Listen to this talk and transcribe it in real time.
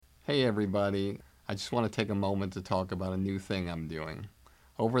Hey everybody, I just want to take a moment to talk about a new thing I'm doing.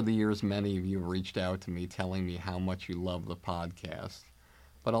 Over the years, many of you have reached out to me telling me how much you love the podcast,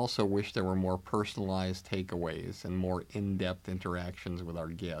 but also wish there were more personalized takeaways and more in-depth interactions with our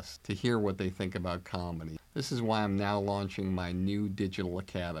guests to hear what they think about comedy. This is why I'm now launching my new digital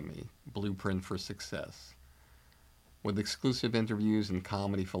academy, Blueprint for Success. With exclusive interviews and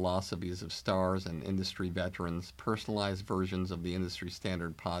comedy philosophies of stars and industry veterans, personalized versions of the industry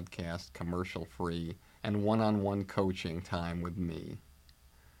standard podcast, commercial-free, and one-on-one coaching time with me.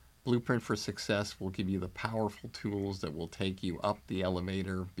 Blueprint for Success will give you the powerful tools that will take you up the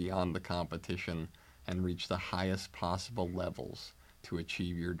elevator beyond the competition and reach the highest possible levels to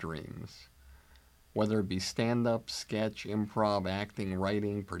achieve your dreams. Whether it be stand-up, sketch, improv, acting,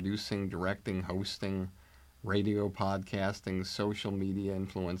 writing, producing, directing, hosting, radio podcasting, social media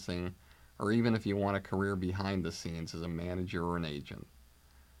influencing, or even if you want a career behind the scenes as a manager or an agent.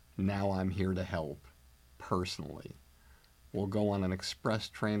 Now I'm here to help, personally. We'll go on an express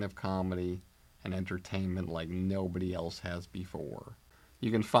train of comedy and entertainment like nobody else has before.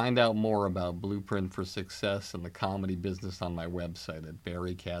 You can find out more about Blueprint for Success and the comedy business on my website at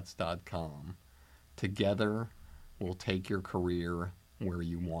barrykatz.com. Together, we'll take your career where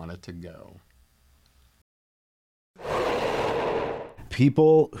you want it to go.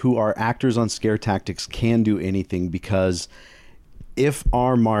 People who are actors on Scare Tactics can do anything, because if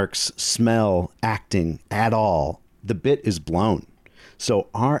our marks smell acting at all, the bit is blown. So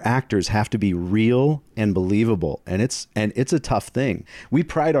our actors have to be real and believable, and it's a tough thing. We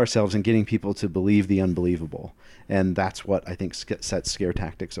pride ourselves in getting people to believe the unbelievable, and that's what I think sets Scare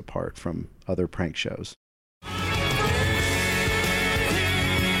Tactics apart from other prank shows.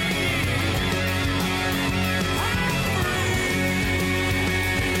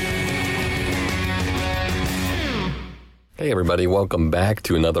 Hey everybody, welcome back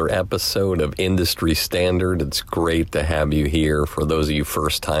to another episode of Industry Standard. It's great to have you here. For those of you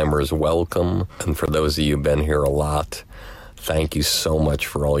first-timers, welcome. And for those of you who've been here a lot, thank you so much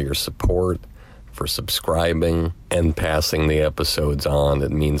for all your support, for subscribing and passing the episodes on.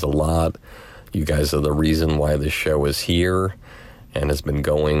 It means a lot. You guys are the reason why this show is here and has been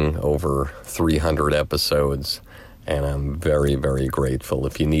going over 300 episodes. And I'm very, very grateful.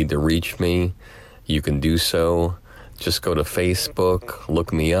 If you need to reach me, you can do so. Just go to Facebook,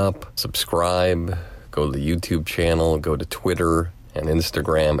 look me up, subscribe, go to the YouTube channel, go to Twitter and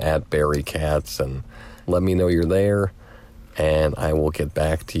Instagram at Barry Katz, and let me know you're there, and I will get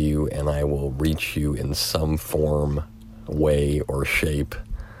back to you, and I will reach you in some form, way, or shape.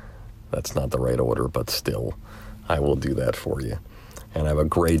 That's not the right order, but still, I will do that for you. And I have a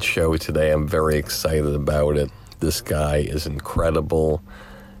great show today. I'm very excited about it. This guy is incredible.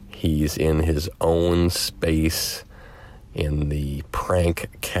 He's in his own space in the prank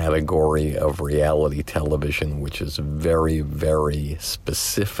category of reality television, which is very, very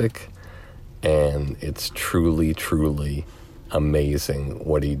specific, and it's truly, truly amazing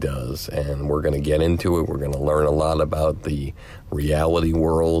what he does. And we're going to get into it. We're going to learn a lot about the reality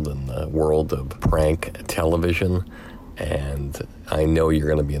world and the world of prank television, and I know you're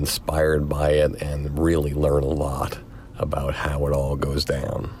going to be inspired by it and really learn a lot about how it all goes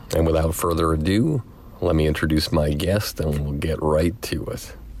down. And without further ado, let me introduce my guest, and we'll get right to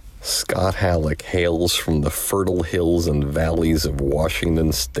it. Scott Halleck hails from the fertile hills and valleys of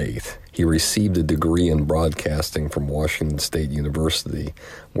Washington State. He received a degree in broadcasting from Washington State University,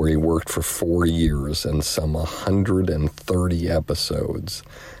 where he worked for 4 years and some 130 episodes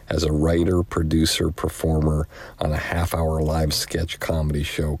as a writer, producer, performer on a half-hour live sketch comedy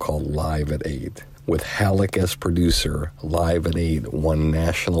show called Live at 8. With Halleck as producer, Live at 8 won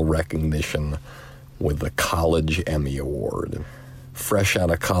national recognition with the College Emmy Award. Fresh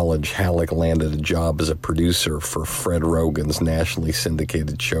out of college, Halleck landed a job as a producer for Fred Rogan's nationally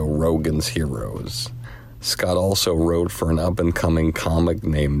syndicated show Rogan's Heroes. Scott also wrote for an up-and-coming comic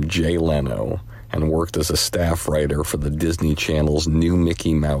named Jay Leno and worked as a staff writer for the Disney Channel's New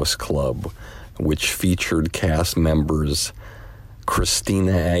Mickey Mouse Club, which featured cast members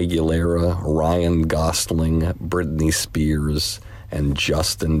Christina Aguilera, Ryan Gosling, Britney Spears, and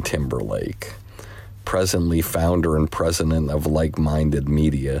Justin Timberlake. Presently founder and president of Like-Minded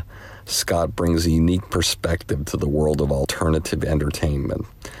Media, Scott brings a unique perspective to the world of alternative entertainment.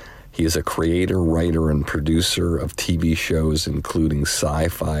 He is a creator, writer, and producer of TV shows including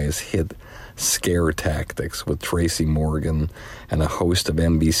Sci-Fi's hit Scare Tactics with Tracy Morgan, and a host of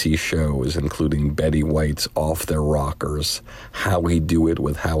NBC shows including Betty White's Off Their Rockers, How We Do It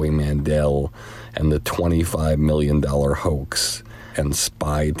with Howie Mandel, and the $25 Million Hoax. and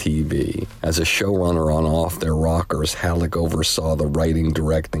Spy TV. As a showrunner on Off Their Rockers, Halleck oversaw the writing,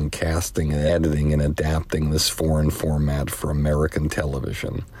 directing, casting, and editing and adapting this foreign format for American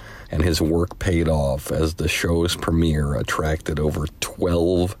television. And his work paid off as the show's premiere attracted over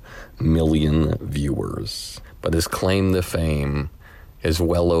 12 million viewers. But his claim to fame is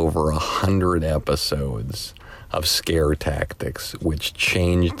well over 100 episodes of Scare Tactics, which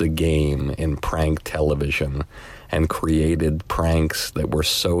changed the game in prank television and created pranks that were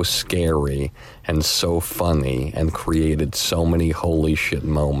so scary and so funny and created so many holy shit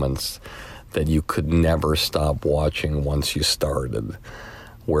moments that you could never stop watching once you started,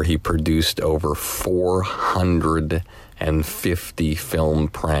 where he produced over 450 film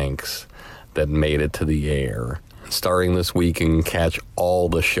pranks that made it to the air. Starting this week, you can catch all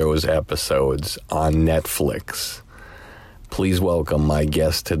the show's episodes on Netflix. Please welcome my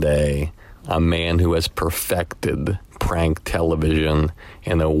guest today, a man who has perfected prank television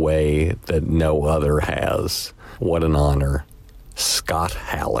in a way that no other has. What an honor. Scott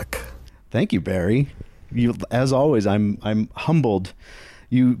Halleck. Thank you, Barry. You, as always, I'm humbled.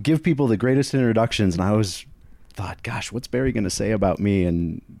 You give people the greatest introductions, and I always thought, gosh, what's Barry going to say about me?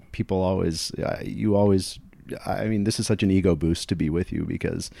 And people always, I mean, this is such an ego boost to be with you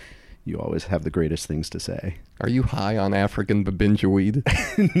because you always have the greatest things to say. Are you high on African babinja weed?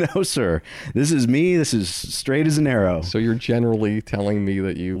 No, sir. This is me. This is straight as an arrow. So you're generally telling me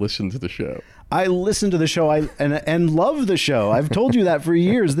that you listen to the show. I listen to the show and love the show. I've told you that for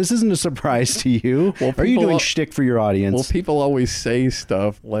years. This isn't a surprise to you. Well, are you doing shtick for your audience? Well, people always say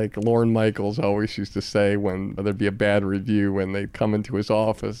stuff like Lorne Michaels always used to say when there'd be a bad review and they'd come into his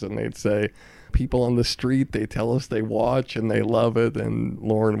office and they'd say, people on the street, they tell us they watch and they love it. And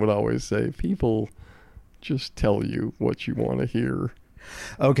Lorne would always say, people just tell you what you want to hear.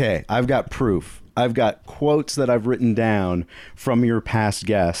 Okay, I've got proof. I've got quotes that I've written down from your past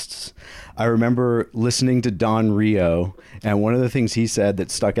guests. I remember listening to Don Rio, and one of the things he said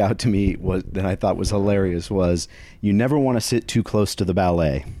that stuck out to me was that I thought was hilarious was, you never want to sit too close to the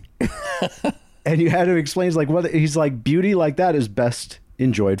ballet. And you had to explain, he's like, beauty like that is best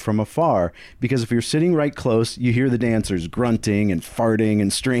enjoyed from afar, because if you're sitting right close, you hear the dancers grunting and farting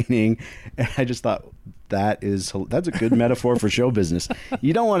and straining. And I just thought, that's a good metaphor for show business.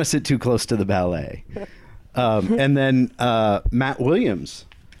 You don't want to sit too close to the ballet. And then Matt Williams.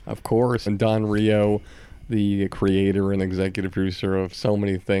 Of course. And Don Rio, the creator and executive producer of so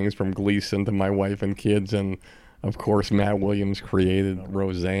many things, from Gleason to My Wife and Kids. And of course, Matt Williams created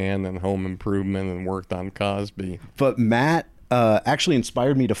Roseanne and Home Improvement and worked on Cosby. But Matt actually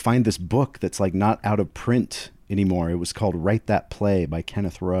inspired me to find this book that's like not out of print anymore. It was called Write That Play by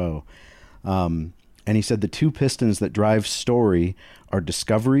Kenneth Rowe. And he said the two pistons that drive story are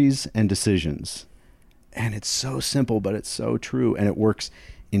discoveries and decisions. And it's so simple, but it's so true. And it works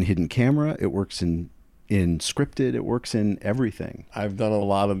in hidden camera. It works in scripted. It works in everything. I've done a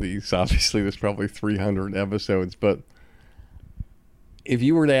lot of these. Obviously, there's probably 300 episodes. But if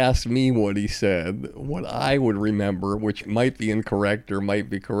you were to ask me what he said, what I would remember, which might be incorrect or might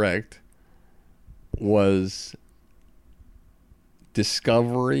be correct, was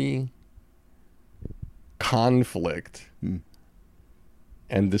discovery, conflict,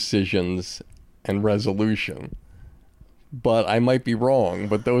 and decisions and resolution. But I might be wrong,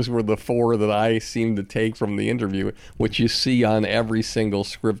 but those were the four that I seem to take from the interview, which you see on every single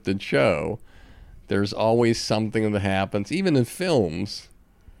scripted show. There's always something that happens. Even in films,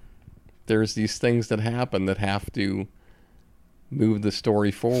 there's these things that happen that have to move the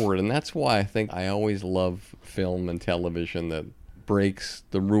story forward. And that's why I think I always love film and television that breaks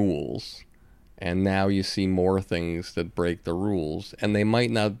the rules. And now you see more things that break the rules. And they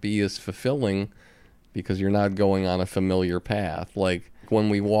might not be as fulfilling because you're not going on a familiar path. Like when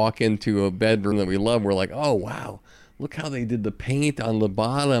we walk into a bedroom that we love, we're like, oh, wow, look how they did the paint on the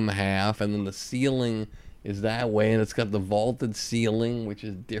bottom half. And then the ceiling is that way. And it's got the vaulted ceiling, which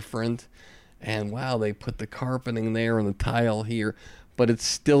is different. And wow, they put the carpeting there and the tile here. But it's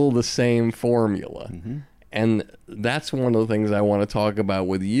still the same formula. Mm-hmm. And that's one of the things I want to talk about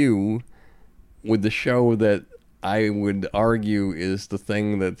with you, with the show that I would argue is the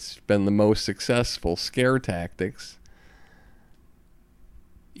thing that's been the most successful, Scare Tactics.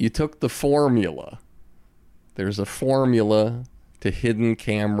 You took the formula. There's a formula to hidden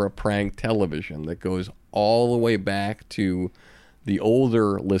camera prank television that goes all the way back to the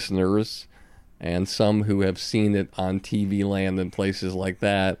older listeners and some who have seen it on TV Land and places like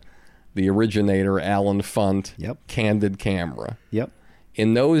that. The originator, Alan Funt, Yep. Candid Camera. Yep.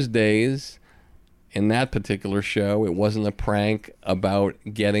 In those days, in that particular show, it wasn't a prank about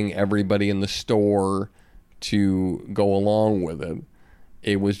getting everybody in the store to go along with it.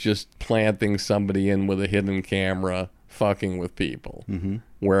 It was just planting somebody in with a hidden camera, fucking with people,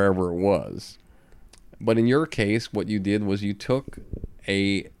 wherever it was. But in your case, what you did was you took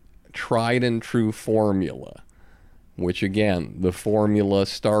a tried and true formula, which again, the formula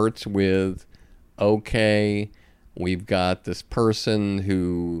starts with, okay, we've got this person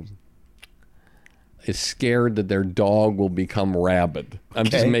who is scared that their dog will become rabid. I'm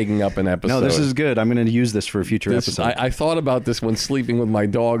just making up an episode. No, this is good. I'm going to use this for a future episode. I thought about this when sleeping with my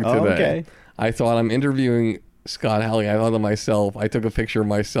dog today. Oh, okay. I thought, I'm interviewing Scott Halley. I thought to myself, I took a picture of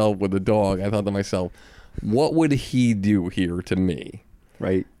myself with the dog. I thought to myself, what would he do here to me?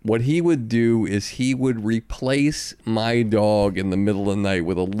 Right. What he would do is he would replace my dog in the middle of the night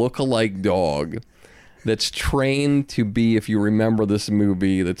with a look-alike dog that's trained to be, if you remember this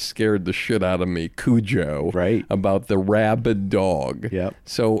movie that scared the shit out of me, Cujo, right, about the rabid dog. Yep.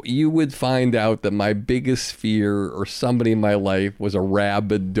 So you would find out that my biggest fear, or somebody in my life, was a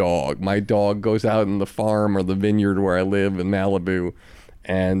rabid dog. My dog goes out in the farm or the vineyard where I live in Malibu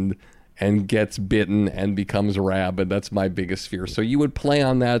and gets bitten and becomes rabid. That's my biggest fear. So you would play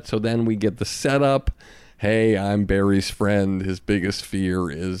on that. So then we get the setup. Hey, I'm Barry's friend. His biggest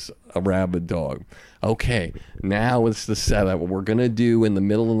fear is a rabid dog. Okay, now it's the setup. What we're going to do in the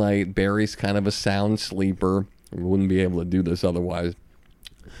middle of the night, Barry's kind of a sound sleeper. We wouldn't be able to do this otherwise.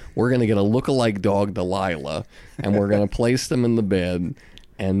 We're going to get a look-alike dog, Delilah, and we're going to place them in the bed,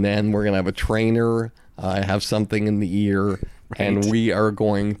 and then we're going to have a trainer have something in the ear, and we are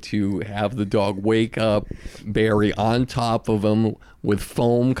going to have the dog wake up Barry on top of him with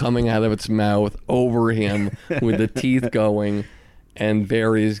foam coming out of its mouth over him with the teeth going. And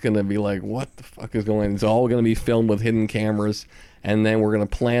Barry's going to be like, what the fuck is going on? It's all going to be filmed with hidden cameras. And then we're going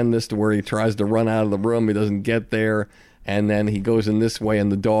to plan this to where he tries to run out of the room. He doesn't get there. And then he goes in this way, and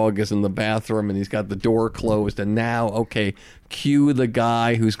the dog is in the bathroom, and he's got the door closed. And now, okay, cue the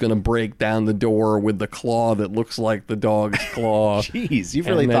guy who's going to break down the door with the claw that looks like the dog's claw. Jeez, you've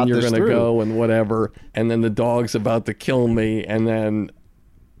really thought this through. And then you're going to go and whatever. And then the dog's about to kill me. And then,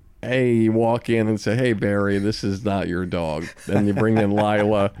 hey, you walk in and say, hey, Barry, this is not your dog. Then you bring in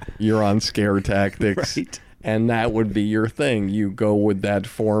Lila. You're on Scare Tactics. Right. And that would be your thing. You go with that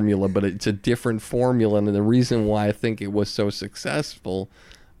formula, but it's a different formula. And the reason why I think it was so successful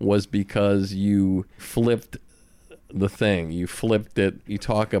was because you flipped the thing. You flipped it. You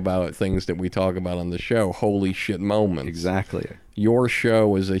talk about things that we talk about on the show, holy shit moments. Exactly. Your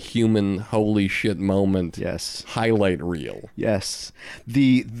show is a human holy shit moment. Yes. Highlight reel. Yes.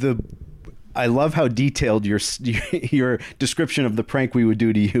 I love how detailed your description of the prank we would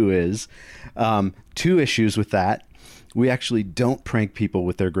do to you is. Two issues with that. We actually don't prank people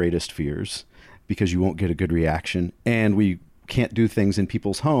with their greatest fears because you won't get a good reaction. And we can't do things in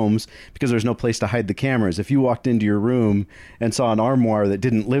people's homes because there's no place to hide the cameras. If you walked into your room and saw an armoire that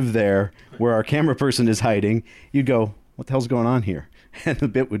didn't live there where our camera person is hiding, you'd go, what the hell's going on here? And the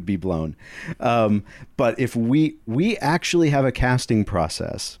bit would be blown. But if we actually have a casting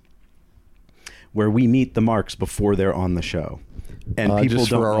process where we meet the marks before they're on the show. And people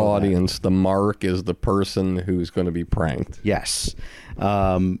just don't for our know audience, the mark is the person who's going to be pranked. Yes.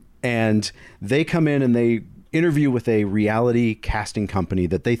 And they come in and they interview with a reality casting company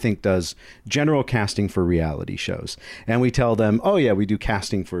that they think does general casting for reality shows. And we tell them, oh yeah, we do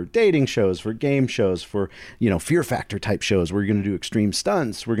casting for dating shows, for game shows, for, Fear Factor type shows. We're going to do extreme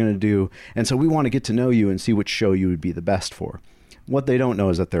stunts. We're going to do, and so we want to get to know you and see which show you would be the best for. What they don't know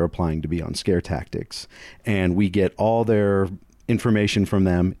is that they're applying to be on Scare Tactics, and we get all their information from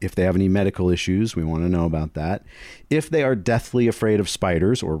them. If they have any medical issues, we want to know about that. If they are deathly afraid of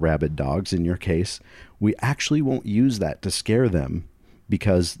spiders or rabid dogs, in your case, we actually won't use that to scare them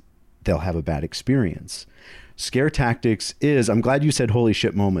because they'll have a bad experience. Scare Tactics is, I'm glad you said holy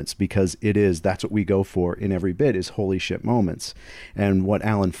shit moments, because it is, that's what we go for in every bit, is holy shit moments. And what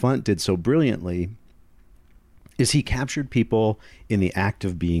Alan Funt did so brilliantly is he captured people in the act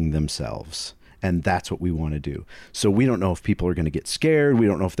of being themselves. And that's what we want to do. So we don't know if people are going to get scared. We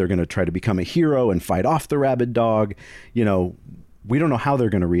don't know if they're going to try to become a hero and fight off the rabid dog. We don't know how they're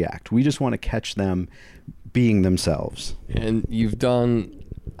going to react. We just want to catch them being themselves. And you've done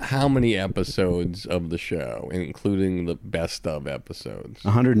how many episodes of the show, including the best of episodes?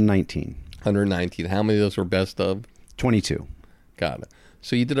 119. 119. How many of those were best of? 22. Got it.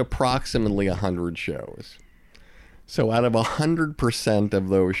 So you did approximately 100 shows. So out of 100% of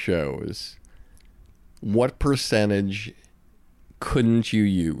those shows, what percentage couldn't you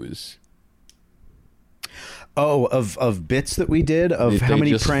use? Oh, of bits that we did? Of If how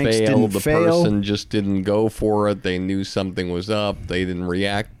many pranks didn't fail? The person just didn't go for it. They knew something was up. They didn't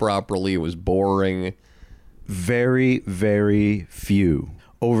react properly. It was boring. very, very few.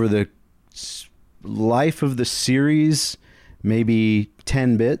 Over the life of the series, maybe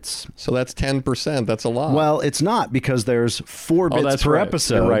 10 bits. So that's 10%. That's a lot. Well, it's not, because there's 4 bits that's per right.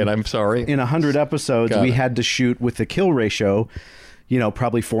 episode. You're right. I'm sorry. In 100 episodes, Got we it. had to shoot with the kill ratio,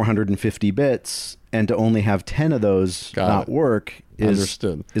 probably 450 bits, and to only have 10 of those Got not it. work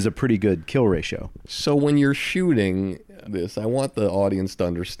Understood. is a pretty good kill ratio. So when you're shooting this, I want the audience to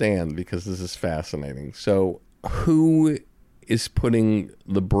understand, because this is fascinating. So who is putting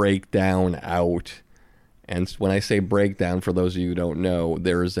the breakdown out? And when I say breakdown, for those of you who don't know,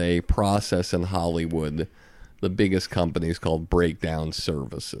 there's a process in Hollywood. The biggest company is called Breakdown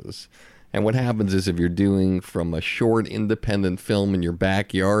Services. And what happens is, if you're doing from a short independent film in your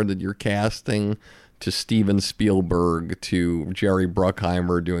backyard that you're casting, to Steven Spielberg, to Jerry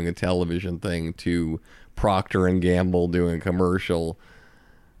Bruckheimer doing a television thing, to Procter & Gamble doing a commercial,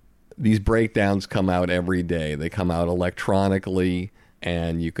 these breakdowns come out every day. They come out electronically,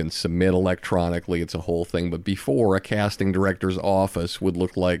 and you can submit electronically. It's a whole thing. But before, a casting director's office would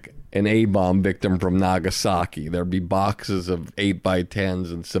look like an A-bomb victim from Nagasaki. There'd be boxes of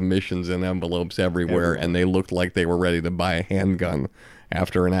 8x10s and submissions and envelopes everywhere, and they looked like they were ready to buy a handgun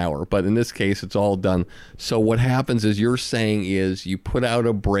after an hour. But in this case, it's all done. So what happens is, you're saying is, you put out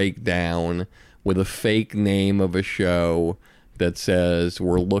a breakdown with a fake name of a show that says,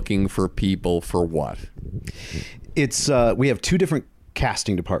 we're looking for people for what? It's we have 2 different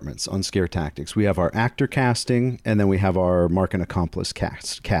casting departments on Scare Tactics. We have our actor casting, and then we have our mark and accomplice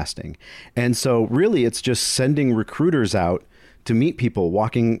casting. And so really, it's just sending recruiters out to meet people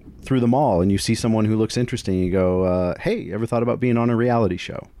walking through the mall, and you see someone who looks interesting. You go, hey, ever thought about being on a reality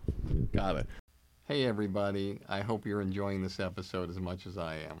show? Got it. Hey everybody, I hope you're enjoying this episode as much as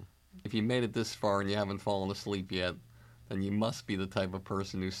I am. If you made it this far and you haven't fallen asleep yet, then you must be the type of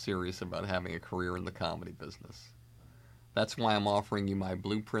person who's serious about having a career in the comedy business. That's why I'm offering you my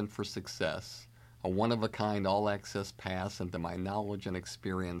Blueprint for Success, a one-of-a-kind all-access pass into my knowledge and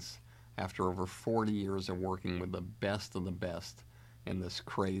experience after over 40 years of working with the best of the best in this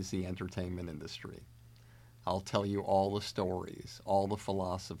crazy entertainment industry. I'll tell you all the stories, all the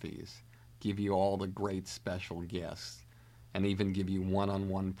philosophies, give you all the great special guests, and even give you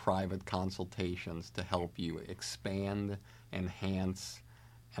one-on-one private consultations to help you expand, enhance,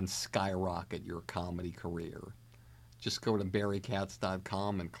 and skyrocket your comedy career. Just go to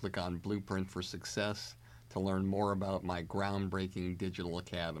barrykatz.com and click on Blueprint for Success to learn more about my groundbreaking digital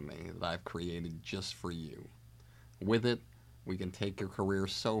academy that I've created just for you. With it, we can take your career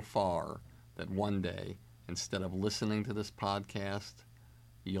so far that one day, instead of listening to this podcast,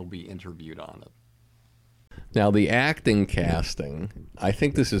 you'll be interviewed on it. Now, the acting casting, I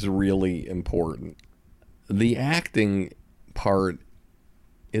think this is really important. The acting part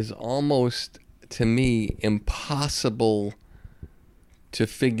is almost, to me, impossible to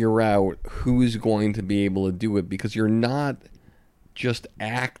figure out who's going to be able to do it, because you're not just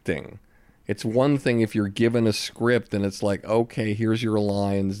acting. It's one thing if you're given a script and it's like, okay, here's your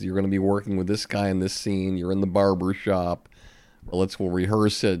lines, you're going to be working with this guy in this scene, you're in the barber shop, we'll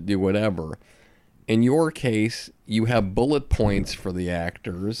rehearse it, do whatever. In your case, you have bullet points for the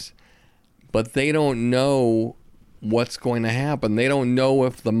actors, but they don't know what's going to happen. They don't know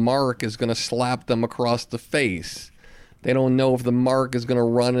if the mark is going to slap them across the face. They don't know if the mark is going to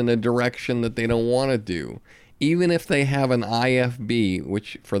run in a direction that they don't want to do. Even if they have an IFB,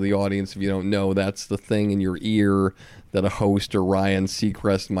 which for the audience, if you don't know, that's the thing in your ear that a host or Ryan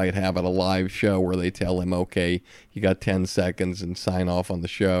Seacrest might have at a live show where they tell him, okay, you got 10 seconds and sign off on the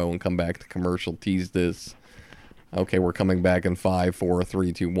show and come back to commercial, tease this. Okay, we're coming back in 5, 4,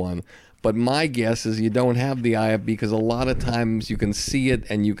 3, 2, 1. But my guess is you don't have the IFB because a lot of times you can see it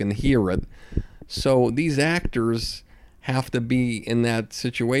and you can hear it. So these actors have to be in that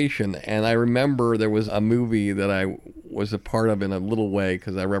situation. And I remember there was a movie that I was a part of in a little way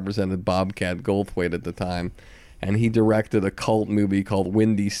because I represented Bobcat Goldthwait at the time. And he directed a cult movie called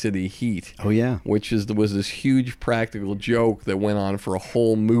Windy City Heat. Oh, yeah. Which was this huge practical joke that went on for a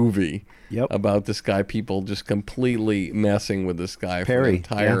whole movie. Yep. About this guy, people just completely messing with this guy for the Perry,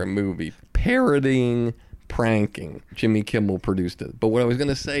 entire movie. Parodying, pranking. Jimmy Kimmel produced it. But what I was going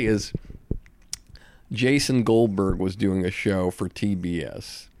to say is Jason Goldberg was doing a show for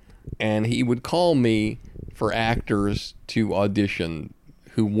TBS, and he would call me for actors to audition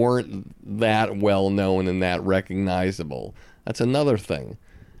who weren't that well known and that recognizable. That's another thing.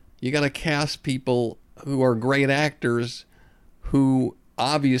 You got to cast people who are great actors who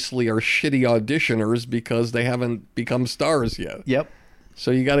obviously are shitty auditioners because they haven't become stars yet. Yep.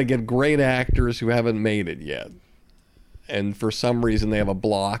 So you got to get great actors who haven't made it yet. And for some reason they have a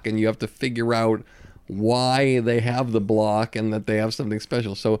block, and you have to figure out why they have the block and that they have something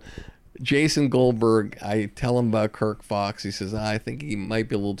special. So Jason Goldberg, I tell him about Kirk Fox. He says, I think he might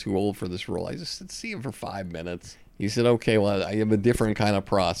be a little too old for this role. I just said, see him for 5 minutes. He said, okay, well, I have a different kind of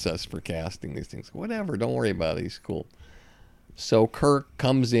process for casting these things. Whatever, don't worry about it. He's cool. So Kirk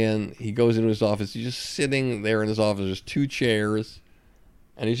comes in. He goes into his office. He's just sitting there in his office. There's 2 chairs.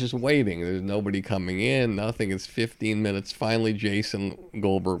 And he's just waiting. There's nobody coming in, nothing. It's 15 minutes. Finally, Jason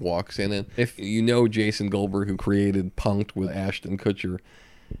Goldberg walks in. And if you know Jason Goldberg, who created Punk'd with Ashton Kutcher,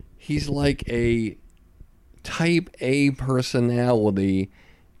 he's like a type A personality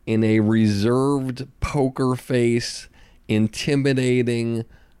in a reserved, poker face, intimidating,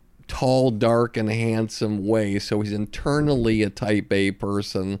 tall, dark, and handsome way. So he's internally a type A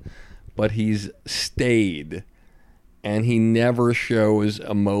person, but he's staid. And he never shows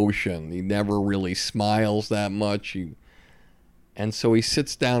emotion. He never really smiles that much. And so he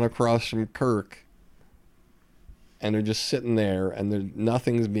sits down across from Kirk, and they're just sitting there, and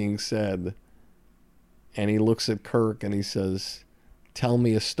nothing's being said. And he looks at Kirk, and he says, tell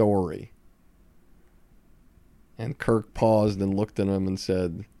me a story. And Kirk paused and looked at him and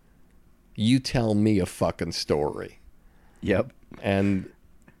said, you tell me a fucking story. Yep. And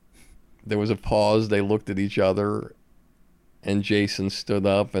there was a pause. They looked at each other. And Jason stood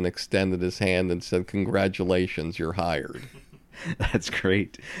up and extended his hand and said, congratulations, you're hired. That's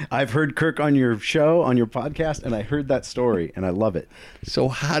great. I've heard Kirk on your show, on your podcast, and I heard that story, and I love it. So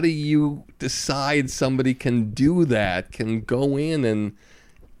how do you decide somebody can do that, can go in and...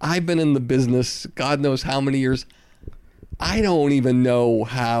 I've been in the business God knows how many years. I don't even know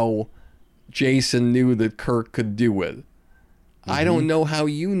how Jason knew that Kirk could do it. I don't know how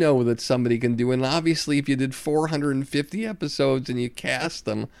you know that somebody can do it. And obviously, if you did 450 episodes and you cast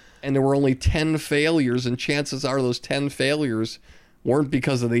them, and there were only 10 failures, and chances are those 10 failures weren't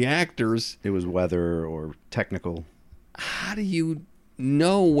because of the actors. It was weather or technical. How do you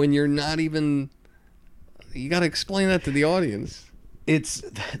know when you're not even... You got to explain that to the audience. It's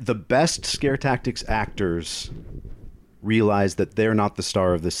the best scare tactics actors realize that they're not the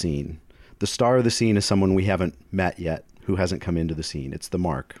star of the scene. The star of the scene is someone we haven't met yet, who hasn't come into the scene. It's the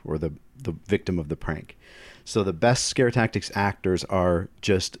mark or the victim of the prank. So the best scare tactics actors are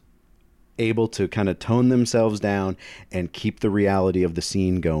just able to kind of tone themselves down and keep the reality of the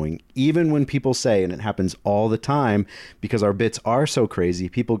scene going. Even when people say, and it happens all the time because our bits are so crazy,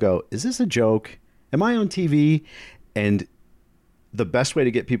 people go, is this a joke? Am I on TV? And the best way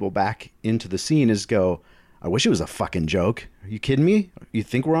to get people back into the scene is go, I wish it was a fucking joke. Are you kidding me? You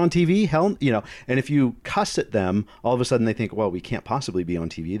think we're on TV? Hell, and if you cuss at them, all of a sudden they think, well, we can't possibly be on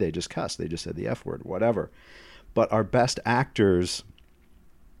TV. They just cussed. They just said the F word, whatever. But our best actors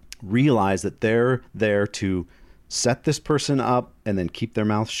realize that they're there to set this person up and then keep their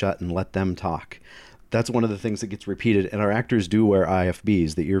mouth shut and let them talk. That's one of the things that gets repeated. And our actors do wear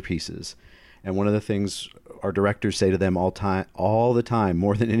IFBs, the earpieces. And one of the things our directors say to them all the time,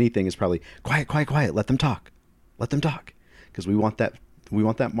 more than anything, is probably, quiet, quiet, quiet. Let them talk. Let them talk. Because we want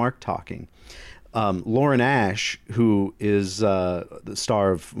that Mark talking. Lauren Ash, who is the star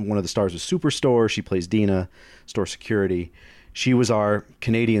of one of the stars of Superstore, she plays Dina, store security. She was our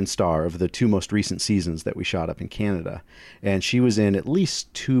Canadian star of the 2 most recent seasons that we shot up in Canada. And she was in at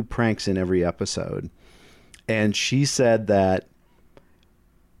least 2 pranks in every episode. And she said that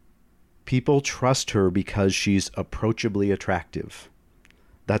people trust her because she's approachably attractive.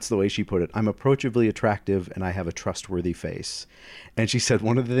 That's the way she put it. I'm approachably attractive and I have a trustworthy face. And she said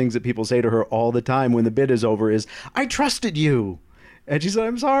one of the things that people say to her all the time when the bit is over is, I trusted you. And she said,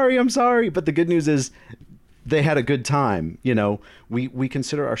 I'm sorry. But the good news is they had a good time. We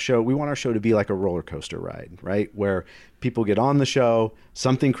consider our show, we want our show to be like a roller coaster ride, right? Where people get on the show,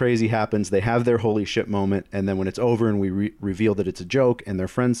 something crazy happens, they have their holy shit moment, and then when it's over and we reveal that it's a joke and their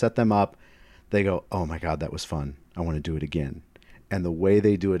friends set them up, they go, oh my God, that was fun. I want to do it again. And the way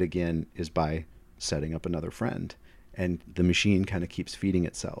they do it again is by setting up another friend. And the machine kind of keeps feeding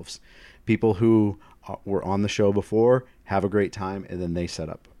itself. People who were on the show before have a great time, and then they set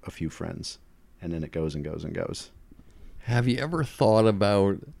up a few friends. And then it goes and goes and goes. Have you ever thought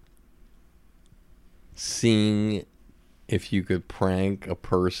about seeing if you could prank a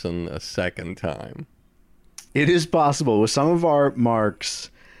person a second time? It is possible. With some of our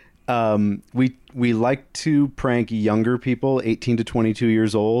marks, we like to prank younger people, 18 to 22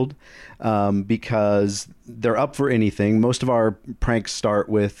 years old, because they're up for anything. Most of our pranks start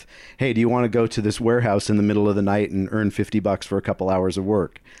with, hey, do you want to go to this warehouse in the middle of the night and earn $50 for a couple hours of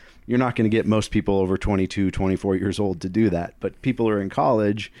work? You're not going to get most people over 22, 24 years old to do that. But people who are in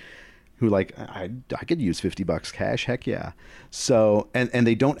college who like, I could use $50 cash. Heck yeah. So, and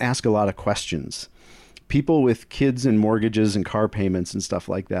they don't ask a lot of questions. people with kids and mortgages and car payments and stuff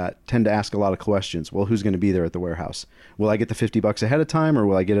like that tend to ask a lot of questions. Well, who's going to be there at the warehouse? Will I get the $50 ahead of time, or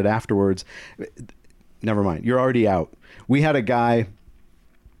will I get it afterwards? Never mind. You're already out. We had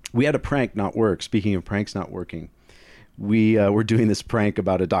a prank not work. Speaking of pranks not working, we were doing this prank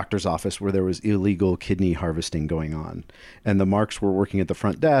about a doctor's office where there was illegal kidney harvesting going on. And the Marks were working at the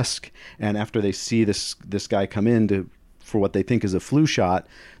front desk. And after they see this guy come in for what they think is a flu shot,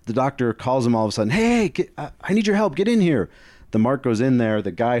 the doctor calls him all of a sudden, hey, I need your help. Get in here. The Mark goes in there.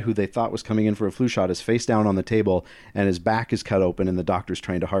 The guy who they thought was coming in for a flu shot is face down on the table, and his back is cut open, and the doctor's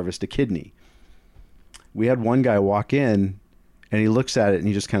trying to harvest a kidney. We had one guy walk in, and he looks at it, and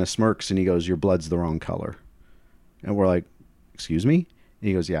he just kind of smirks, and he goes, your blood's the wrong color. And we're like, excuse me? And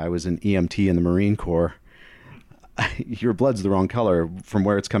he goes, yeah, I was an EMT in the Marine Corps. Your blood's the wrong color. From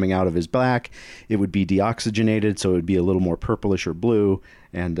where it's coming out of his back, it would be deoxygenated, so it would be a little more purplish or blue.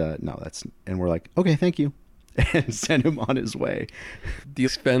 And and we're like, okay, thank you. And send him on his way. Do you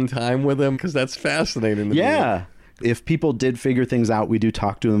spend time with him? Because that's fascinating to me. Yeah. If people did figure things out, we do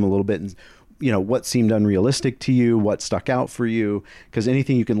talk to them a little bit and, what seemed unrealistic to you, what stuck out for you, because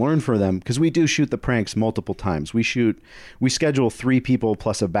anything you can learn from them, because we do shoot the pranks multiple times. We schedule 3 people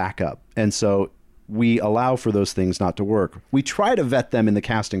plus a backup. And so we allow for those things not to work. We try to vet them in the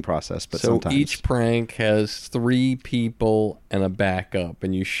casting process, but sometimes. So each prank has 3 people and a backup,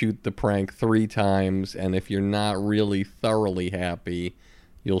 and you shoot the prank 3 times, and if you're not really thoroughly happy,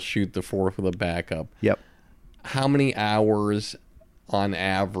 you'll shoot the 4th with a backup. Yep. How many hours on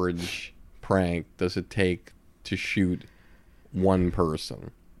average prank does it take to shoot one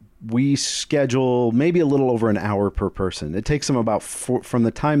person? We schedule maybe a little over an hour per person. It takes them about from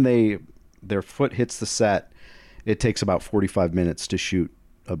the time their foot hits the set, it takes about 45 minutes to shoot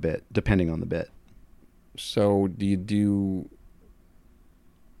a bit, depending on the bit. So do you do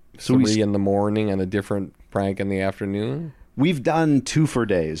 3 in the morning and a different prank in the afternoon? We've done 2 for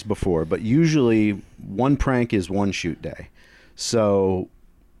days before, but usually one prank is one shoot day. So,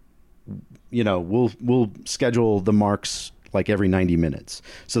 we'll schedule the Marks like every 90 minutes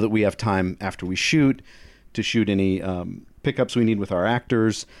so that we have time after we shoot to shoot any pickups we need with our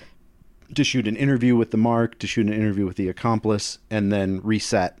actors, to shoot an interview with the Mark, to shoot an interview with the accomplice, and then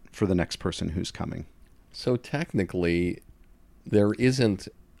reset for the next person who's coming. So technically, there isn't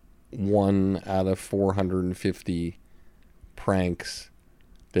 1 out of 450 pranks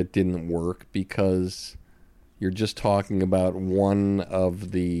that didn't work, because you're just talking about one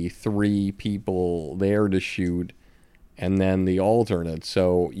of the 3 people there to shoot and then the alternate.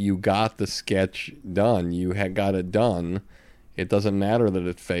 So you got the sketch done. You had got it done. It doesn't matter that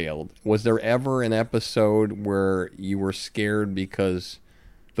it failed. Was there ever an episode where you were scared because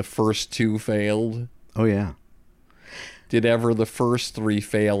the first 2 failed? Oh, yeah. Did ever the first 3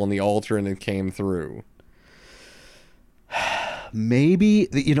 fail and the alternate came through? Maybe.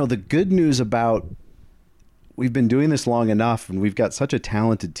 The good news about we've been doing this long enough, and we've got such a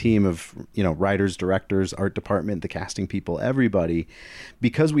talented team of, writers, directors, art department, the casting people, everybody,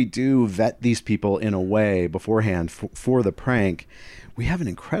 because we do vet these people in a way beforehand for the prank. We have an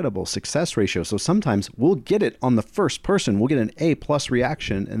incredible success ratio. So sometimes we'll get it on the first person. We'll get an A+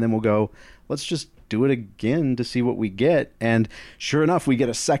 reaction, and then we'll go, let's just do it again to see what we get. And sure enough, we get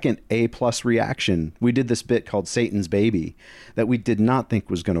a second A+ reaction. We did this bit called Satan's Baby that we did not think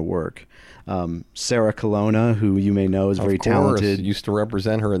was going to work. Sarah Colonna, who you may know is very talented. Used to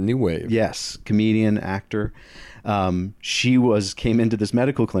represent her in New Wave. Yes, comedian, actor. She came into this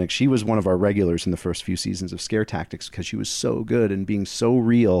medical clinic. She was one of our regulars in the first few seasons of Scare Tactics because she was so good and being so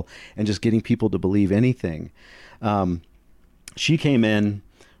real and just getting people to believe anything. She came in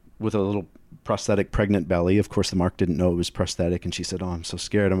with a little prosthetic pregnant belly. Of course, the Mark didn't know it was prosthetic, and she said, "Oh, I'm so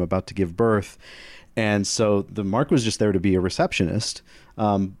scared. I'm about to give birth." And so the Mark was just there to be a receptionist.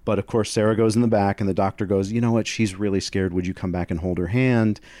 But of course, Sarah goes in the back, and the doctor goes, "You know what? She's really scared. Would you come back and hold her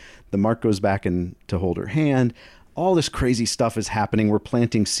hand?" The Mark goes back to hold her hand. All this crazy stuff is happening. We're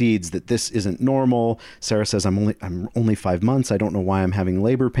planting seeds that this isn't normal. Sarah says, I'm only 5 months. I don't know why I'm having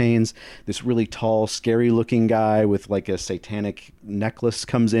labor pains. This really tall, scary looking guy with like a satanic necklace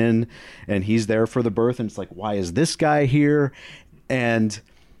comes in, and he's there for the birth. And it's like, why is this guy here? And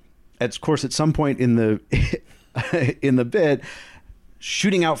of course, at some point in the in the bit,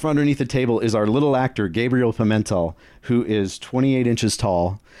 shooting out from underneath the table is our little actor, Gabriel Pimentel, who is 28 inches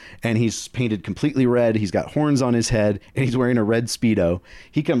tall, and he's painted completely red. He's got horns on his head, and he's wearing a red Speedo.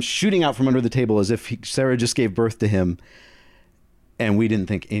 He comes shooting out from under the table as if Sarah just gave birth to him, and we didn't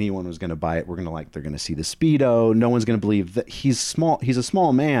think anyone was going to buy it. They're going to see the Speedo. No one's going to believe that he's small. He's a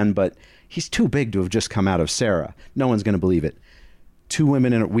small man, but he's too big to have just come out of Sarah. No one's going to believe it. two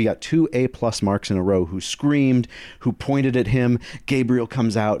women, we got 2 A+ marks in a row who screamed, who pointed at him. Gabriel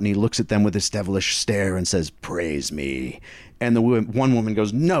comes out and he looks at them with this devilish stare and says, "Praise me." And the one woman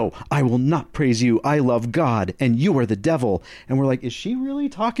goes, "No, I will not praise you. I love God and you are the devil." And we're like, is she really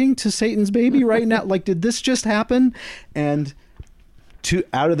talking to Satan's baby right now? Like, did this just happen? And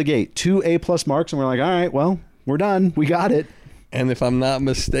out of the gate, 2 A+ marks. And we're like, all right, well, we're done. We got it. And if I'm not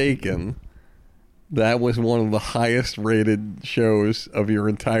mistaken, that was one of the highest rated shows of your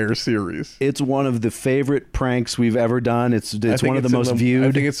entire series. It's one of the favorite pranks we've ever done. It's one of the most viewed.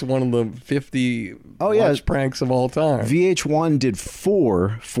 I think it's one of the 50 watch pranks of all time. VH1 did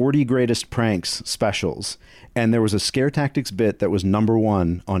 4 40 Greatest Pranks specials. And there was a Scare Tactics bit that was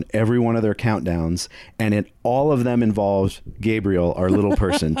 #1 on every one of their countdowns. And all of them involved Gabriel, our little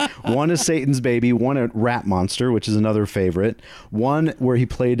person. One is Satan's baby, one a rat monster, which is another favorite. One where he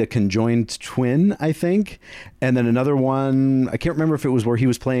played a conjoined twin, I think. And then another one, I can't remember if it was where he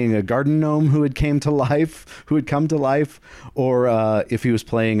was playing a garden gnome who had come to life, or if he was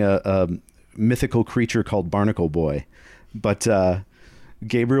playing a mythical creature called Barnacle Boy. But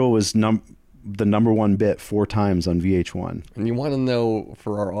Gabriel was the #1 bit 4 times on VH1. And you want to know,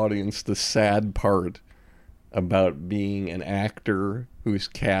 for our audience, the sad part about being an actor who's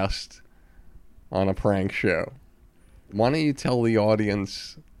cast on a prank show. Why don't you tell the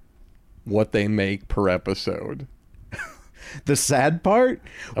audience what they make per episode? The sad part?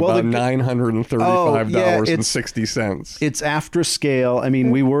 About $935.60. It's after scale. I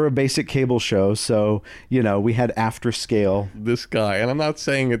mean, we were a basic cable show, so, we had after scale. This guy, and I'm not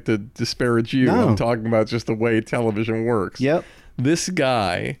saying it to disparage you. No. I'm talking about just the way television works. Yep. This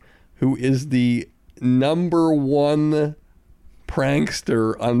guy, who is the #1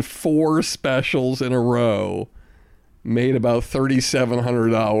 prankster on 4 specials in a row, made about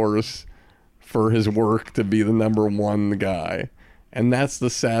 $3,700 for his work to be the #1 guy. And that's the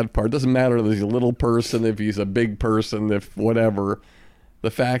sad part. It doesn't matter if he's a little person, if he's a big person, if whatever.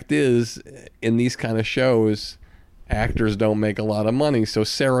 The fact is, in these kind of shows, actors don't make a lot of money. So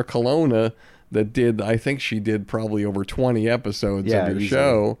Sarah Colonna, I think she did probably over 20 episodes of your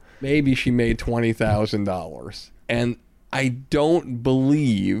show, maybe she made $20,000. And I don't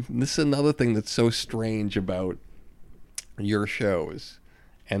believe, this is another thing that's so strange about your shows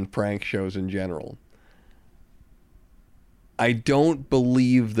and prank shows in general. I don't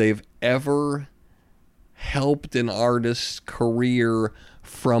believe they've ever helped an artist's career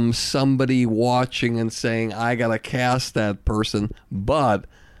from somebody watching and saying, I gotta cast that person, but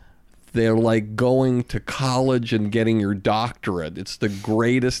they're like going to college and getting your doctorate. It's the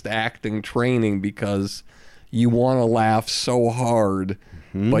greatest acting training because you want to laugh so hard,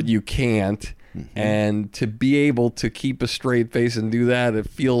 but you can't. And to be able to keep a straight face and do that, it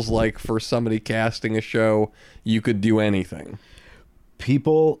feels like for somebody casting a show, you could do anything.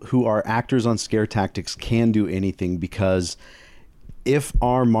 People who are actors on Scare Tactics can do anything because if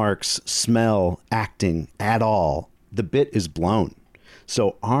our marks smell acting at all, the bit is blown.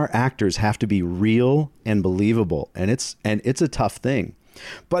 So our actors have to be real and believable, and it's a tough thing.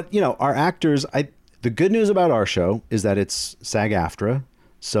 But our actors, the good news about our show is that it's SAG-AFTRA.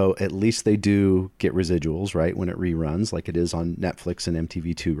 So at least they do get residuals, right, when it reruns, like it is on Netflix and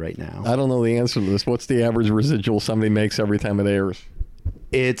MTV2 right now. I don't know the answer to this. What's the average residual somebody makes every time it airs?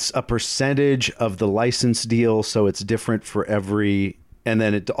 It's a percentage of the license deal, so it's different for every... And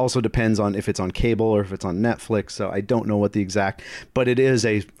then it also depends on if it's on cable or if it's on Netflix. So I don't know what the exact... But it is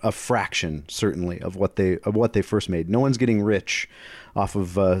a fraction, certainly, of what they first made. No one's getting rich off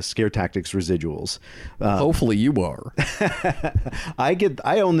of Scare Tactics residuals. Hopefully you are. I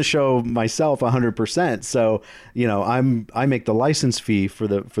own the show myself 100%. So, I make the license fee for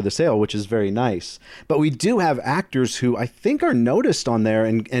the sale, which is very nice. But we do have actors who I think are noticed on there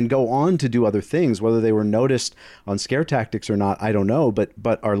and go on to do other things. Whether they were noticed on Scare Tactics or not, I don't know.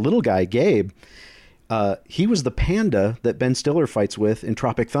 But our little guy, Gabe, he was the panda that Ben Stiller fights with in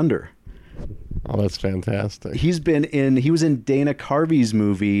Tropic Thunder. Oh, that's fantastic. He was in Dana Carvey's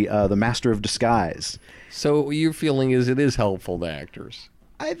movie, The Master of Disguise. So your feeling is it is helpful to actors?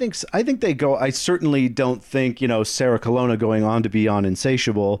 I think so. I think they go. I certainly don't think Sarah Colonna going on to be on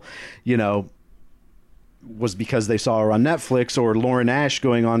Insatiable, was because they saw her on Netflix, or Lauren Ash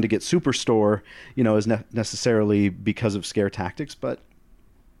going on to get Superstore, is necessarily because of Scare Tactics, but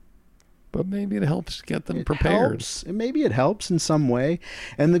maybe it helps get them prepared. Maybe it helps in some way.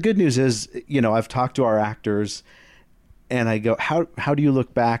 And the good news is, I've talked to our actors and I go, how do you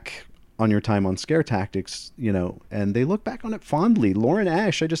look back on your time on Scare Tactics? And they look back on it fondly. Lauren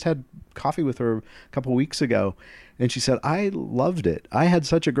Ash, I just had coffee with her a couple weeks ago, And she said, I loved it. I had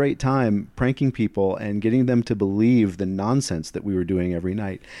such a great time pranking people and getting them to believe the nonsense that we were doing every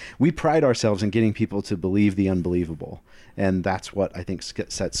night. We pride ourselves in getting people to believe the unbelievable. And that's what I think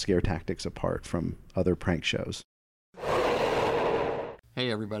sets Scare Tactics apart from other prank shows. Hey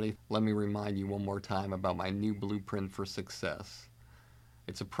everybody, let me remind you one more time about my new Blueprint for Success.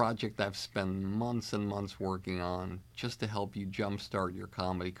 It's a project I've spent months and months working on just to help you jumpstart your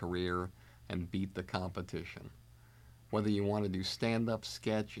comedy career and beat the competition. Whether you want to do stand-up,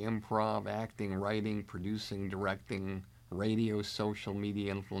 sketch, improv, acting, writing, producing, directing, radio, social media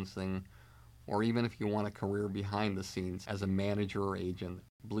influencing, or even if you want a career behind the scenes as a manager or agent,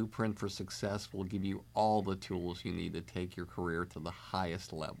 Blueprint for Success will give you all the tools you need to take your career to the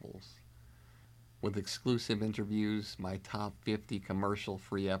highest levels. With exclusive interviews, my top 50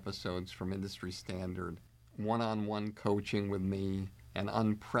 commercial-free episodes from Industry Standard, one-on-one coaching with me, and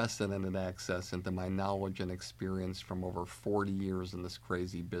unprecedented access into my knowledge and experience from over 40 years in this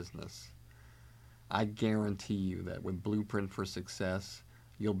crazy business. I guarantee you that with Blueprint for Success,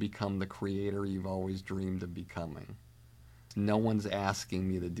 you'll become the creator you've always dreamed of becoming. No one's asking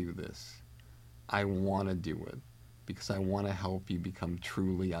me to do this. I want to do it because I want to help you become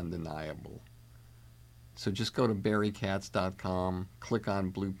truly undeniable. So just go to barrykatz.com, click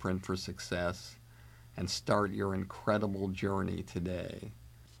on Blueprint for Success, and start your incredible journey today.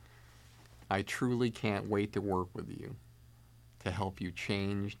 I truly can't wait to work with you to help you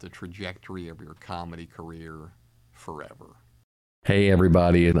change the trajectory of your comedy career forever. Hey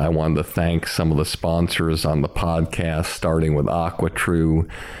everybody, I wanted to thank some of the sponsors on the podcast, starting with AquaTrue.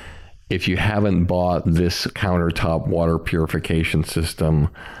 If you haven't bought this countertop water purification system,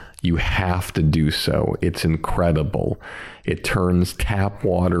 you have to do so. It's incredible. It turns tap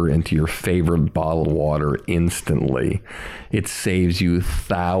water into your favorite bottled water instantly. It saves you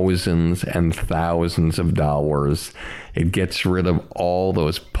thousands and thousands of dollars. It gets rid of all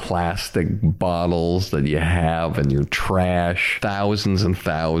those plastic bottles that you have in your trash. Thousands and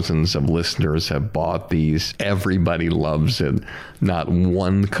thousands of listeners have bought these. Everybody loves it. Not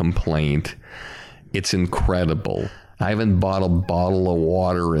one complaint. It's incredible. I haven't bought a bottle of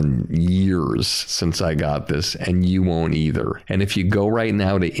water in years since I got this, and you won't either. And if you go right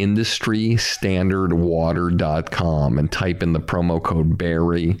now to industrystandardwater.com and type in the promo code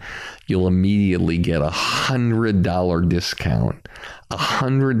Barry, you'll immediately get $100 discount.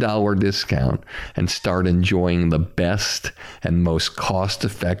 $100 discount, and start enjoying the best and most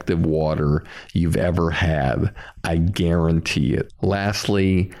cost-effective water you've ever had. I guarantee it.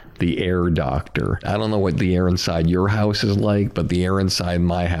 Lastly, the Air Doctor. I don't know what the air inside your house is like, but the air inside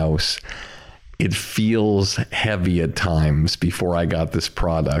my house, it feels heavy at times before I got this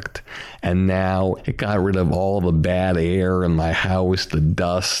product. And now it got rid of all the bad air in my house, the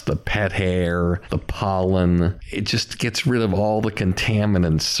dust, the pet hair, the pollen. It just gets rid of all the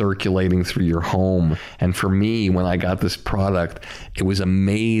contaminants circulating through your home. And for me, when I got this product, it was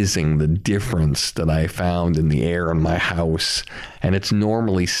amazing the difference that I found in the air in my house. And it's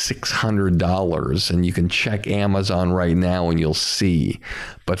normally $600, and you can check Amazon right now and you'll see.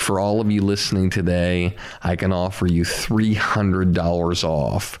 But for all of you listening today, I can offer you $300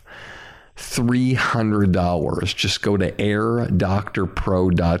 off. $300. Just go to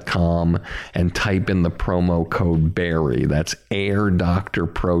airdoctorpro.com and type in the promo code Barry. That's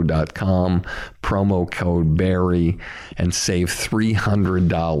airdoctorpro.com, promo code Barry, and save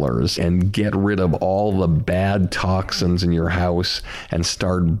 $300 and get rid of all the bad toxins in your house and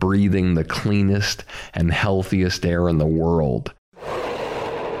start breathing the cleanest and healthiest air in the world.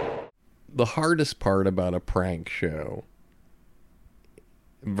 The hardest part about a prank show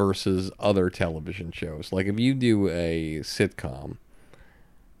versus other television shows, like if you do a sitcom,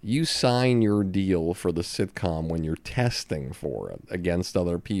 you sign your deal for the sitcom when you're testing for it against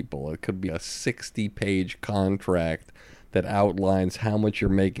other people. It could be a 60-page contract that outlines how much you're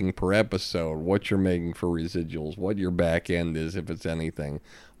making per episode, what you're making for residuals, what your back end is if it's anything,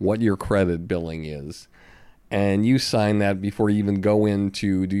 what your credit billing is. And you sign that before you even go in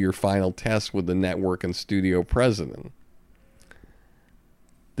to do your final test with the network and studio president.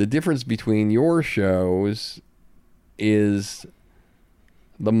 The difference between your shows is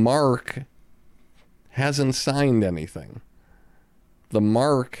the Mark hasn't signed anything. The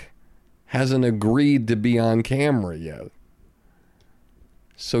Mark hasn't agreed to be on camera yet.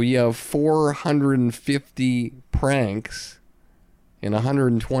 So you have 450 pranks in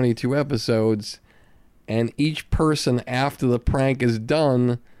 122 episodes, and each person after the prank is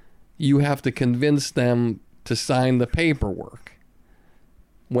done, you have to convince them to sign the paperwork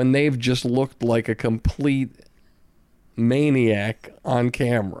when they've just looked like a complete maniac on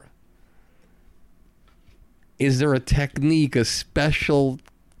camera. is there a technique, a special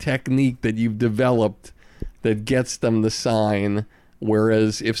technique that you've developed that gets them to sign,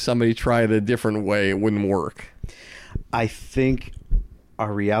 whereas if somebody tried a different way, it wouldn't work? I think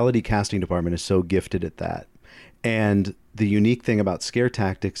our reality casting department is so gifted at that. And the unique thing about Scare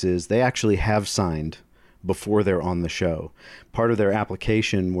Tactics is they actually have signed before they're on the show. Part of their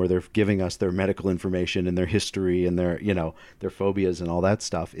application where they're giving us their medical information and their history and their, you know, their phobias and all that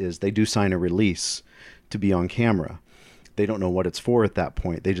stuff is they do sign a release to be on camera. They don't know what it's for at that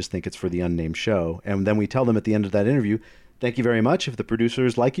point. They just think it's for the unnamed show. And then we tell them at the end of that interview, thank you very much. If the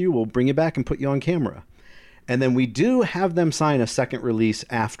producers like you, we'll bring you back and put you on camera. And then we do have them sign a second release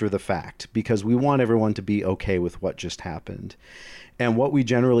after the fact because we want everyone to be okay with what just happened. And what we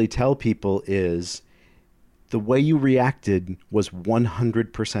generally tell people is the way you reacted was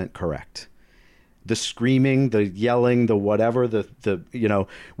 100% correct. The screaming, the yelling, the whatever, the you know,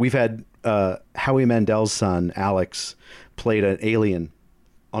 we've had Howie Mandel's son, Alex, played an alien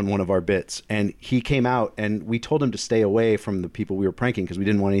on one of our bits, and he came out and we told him to stay away from the people we were pranking because we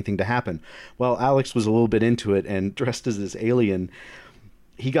didn't want anything to happen. Well, Alex was a little bit into it and dressed as this alien.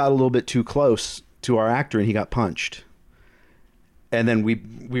 He got a little bit too close to our actor and he got punched. And then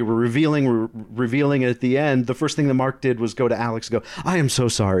we were revealing it at the end. The first thing that Mark did was go to Alex and go, I am so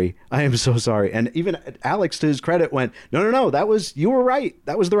sorry. I am so sorry. And even Alex, to his credit, went, no, you were right.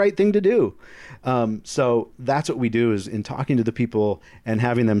 That was the right thing to do. So that's what we do is in talking to the people and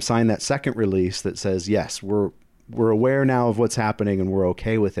having them sign that second release that says, yes, we're aware now of what's happening and we're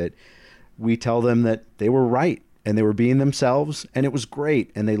okay with it. We tell them that they were right and they were being themselves and it was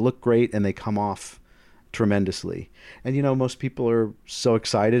great and they look great and they come off tremendously. And you know, most people are so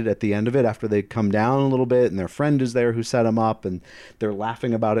excited at the end of it after they come down a little bit and their friend is there who set them up and they're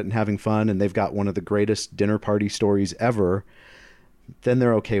laughing about it and having fun and they've got one of the greatest dinner party stories ever. Then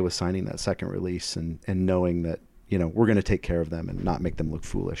they're okay with signing that second release and knowing that, you know, we're going to take care of them and not make them look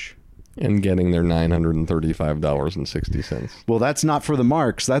foolish. And getting their $935.60. Well, that's not for the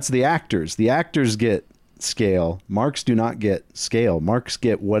marks. That's the actors. The actors get scale. Marks do not get scale. Marks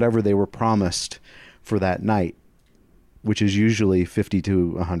get whatever they were promised for that night, which is usually $50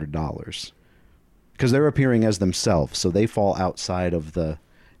 to $100 because they're appearing as themselves. So they fall outside of the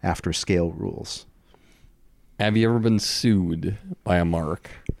after scale rules. Have you ever been sued by a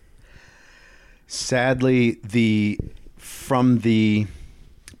mark? Sadly, from the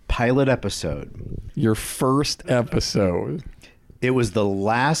pilot episode. Your first episode. It was the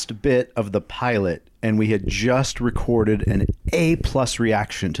last bit of the pilot, and we had just recorded an A+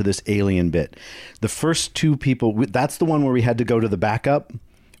 reaction to this alien bit. The first two people, that's the one where we had to go to the backup.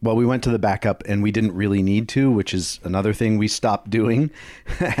 Well, we went to the backup, and we didn't really need to, which is another thing we stopped doing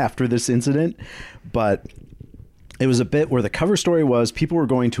after this incident. But it was a bit where the cover story was people were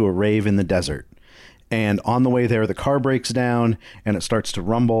going to a rave in the desert. And on the way there, the car breaks down and it starts to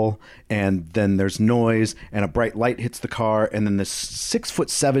rumble. And then there's noise and a bright light hits the car. And then this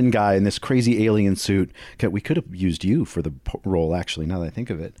 6'7" guy in this crazy alien suit. Okay, we could have used you for the role, actually, now that I think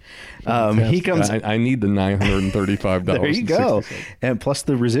of it. He comes. I need the $935. There you go. And plus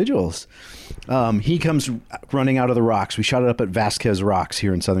the residuals. He comes running out of the rocks. We shot it up at Vasquez Rocks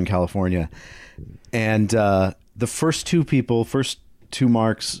here in Southern California. And the first two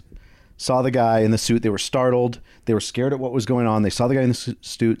marks saw the guy in the suit. They were startled. They were scared at what was going on. They saw the guy in the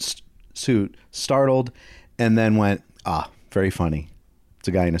suit, startled, and then went, very funny. It's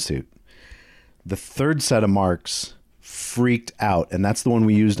a guy in a suit. The third set of marks freaked out, and that's the one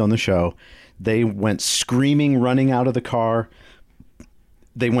we used on the show. They went screaming, running out of the car.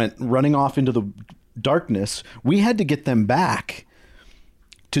 They went running off into the darkness. We had to get them back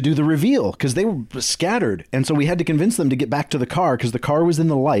to do the reveal because they were scattered. And so we had to convince them to get back to the car because the car was in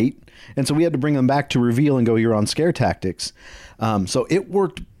the light. And so we had to bring them back to reveal and go, you're on Scare Tactics. So it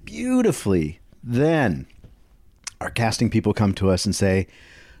worked beautifully. Then our casting people come to us and say,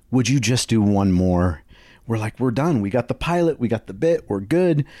 would you just do one more? We're like, we're done. We got the pilot. We got the bit. We're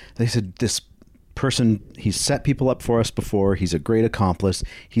good. They said, this person, he's set people up for us before. He's a great accomplice.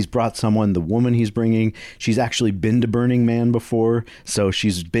 He's brought someone, the woman he's bringing, she's actually been to Burning Man before. So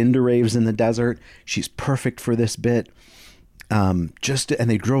she's been to raves in the desert. She's perfect for this bit. And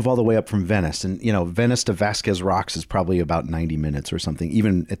they drove all the way up from Venice, and you know, Venice to Vasquez Rocks is probably about 90 minutes or something,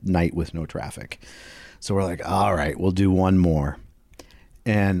 even at night with no traffic. So we're like, all right, we'll do one more.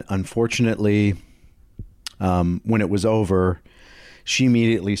 And unfortunately, when it was over, she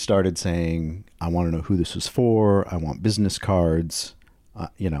immediately started saying, I want to know who this was for. I want business cards,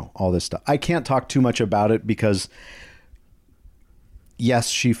 all this stuff. I can't talk too much about it because, yes,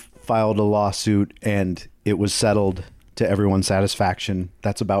 she filed a lawsuit and it was settled to everyone's satisfaction.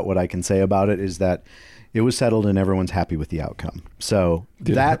 That's about what I can say about it, is that It was settled and everyone's happy with the outcome. So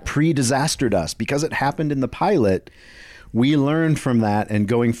that pre-disastered us because it happened in the pilot. We learned from that, and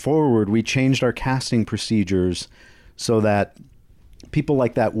going forward, we changed our casting procedures so that people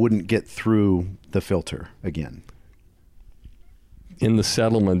like that wouldn't get through the filter again. In the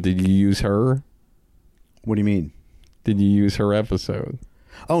settlement, did you use her? What do you mean? Did you use her episode?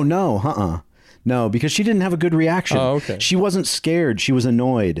 Oh, no, No, because she didn't have a good reaction. Oh, okay. She wasn't scared. She was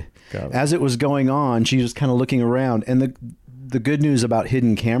annoyed. Got it. As it was going on, she was kind of looking around. And the good news about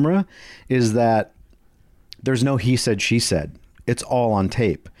hidden camera is that there's no he said, she said. It's all on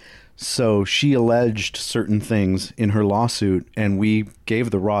tape. So she alleged certain things in her lawsuit, and we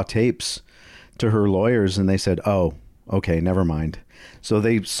gave the raw tapes to her lawyers, and they said, oh, okay, never mind. So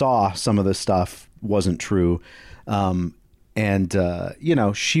they saw some of the stuff wasn't true.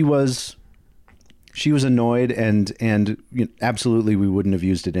 She was annoyed, and absolutely we wouldn't have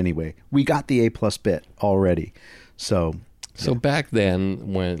used it anyway. We got the A+ bit already. So back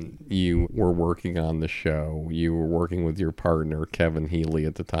then, when you were working on the show, you were working with your partner, Kevin Healy,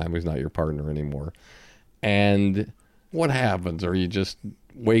 at the time, who's not your partner anymore. And what happens? Or you just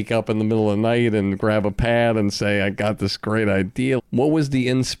wake up in the middle of the night and grab a pad and say, I got this great idea. What was the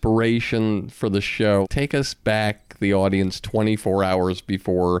inspiration for the show? Take us back, the audience, 24 hours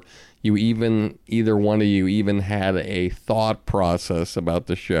before you either one of you even had a thought process about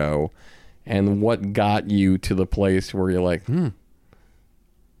the show, and what got you to the place where you're like, I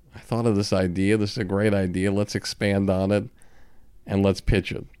thought of this idea. This is a great idea. Let's expand on it and let's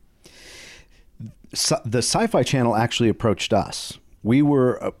pitch it. So the Sci-Fi Channel actually approached us. We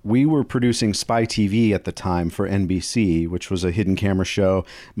were producing Spy TV at the time for NBC, which was a hidden camera show.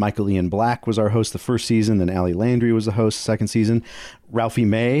 Michael Ian Black was our host the first season. Then Ali Landry was the host second season. Ralphie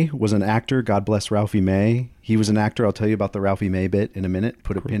May was an actor. God bless Ralphie May. He was an actor. I'll tell you about the Ralphie May bit in a minute.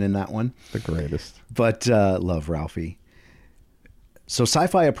 Put a pin in that one. The greatest. But love Ralphie. So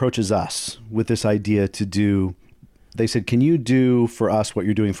Sci-Fi approaches us with this idea to do, they said, can you do for us what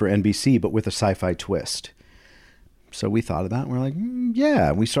you're doing for NBC, but with a sci-fi twist? So we thought of that, and we're like,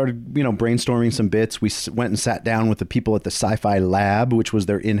 yeah. We started, brainstorming some bits. We went and sat down with the people at the Sci-Fi Lab, which was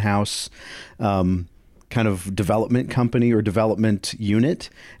their in-house kind of development company or development unit.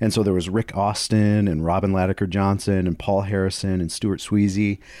 And so there was Rick Austin and Robin Latiker Johnson and Paul Harrison and Stuart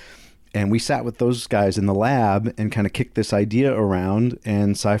Sweezy. And we sat with those guys in the lab and kind of kicked this idea around,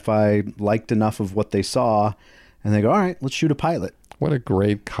 and Sci-Fi liked enough of what they saw, and they go, all right, let's shoot a pilot. What a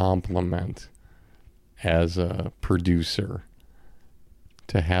great compliment as a producer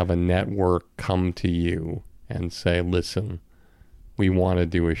to have a network come to you and say, listen, we want to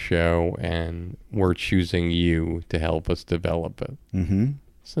do a show and we're choosing you to help us develop it. Mm-hmm.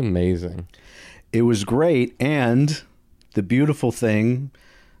 It's amazing. It was great. And the beautiful thing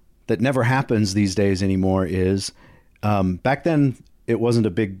that never happens these days anymore is back then it wasn't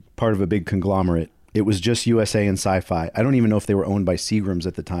a big part of a big conglomerate. It was just USA and Sci-Fi. I don't even know if they were owned by Seagrams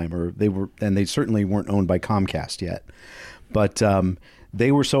at the time, or they were, and they certainly weren't owned by Comcast yet. But they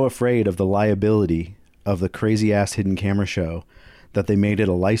were so afraid of the liability of the crazy ass hidden camera show that they made it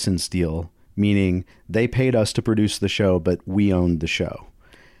a license deal, meaning they paid us to produce the show, but we owned the show.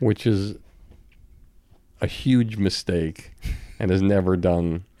 Which is a huge mistake and is never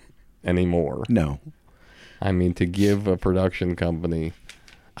done anymore. No. I mean, to give a production company,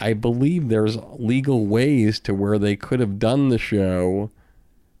 I believe there's legal ways to where they could have done the show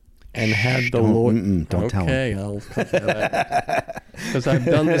and had the lawyer. Don't tell them. Okay, I'll cut that out. Because I've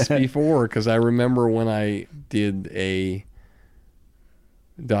done this before. Because I remember when I did a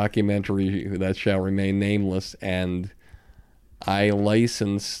documentary that shall remain nameless, and I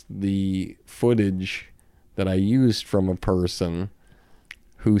licensed the footage that I used from a person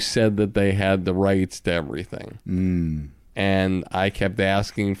who said that they had the rights to everything. And I kept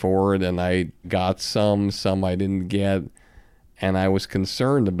asking for it, and I got some I didn't get, and I was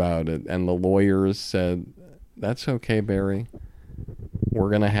concerned about it. And the lawyers said, that's okay, Barry. We're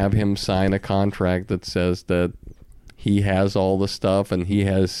going to have him sign a contract that says that he has all the stuff, and he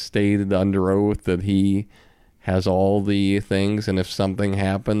has stated under oath that he has all the things, and if something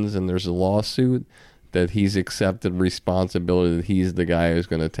happens and there's a lawsuit, that he's accepted responsibility, that he's the guy who's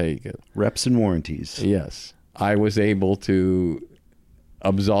going to take it. Reps and warranties. Yes. I was able to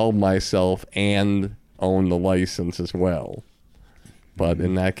absolve myself and own the license as well. But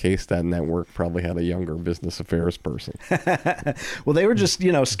in that case, that network probably had a younger business affairs person. Well, they were just,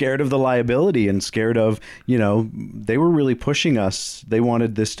 scared of the liability and scared of, they were really pushing us. They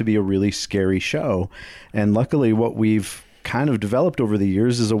wanted this to be a really scary show. And luckily what we've kind of developed over the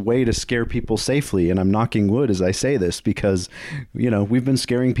years is a way to scare people safely. And I'm knocking wood as I say this because, we've been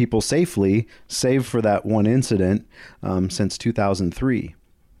scaring people safely, save for that one incident, since 2003.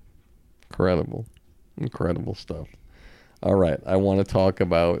 Incredible stuff. All right. I want to talk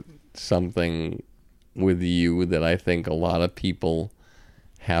about something with you that I think a lot of people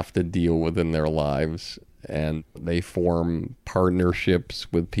have to deal with in their lives, and they form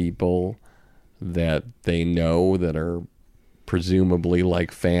partnerships with people that they know that are presumably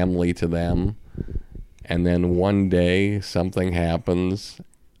like family to them, and then one day something happens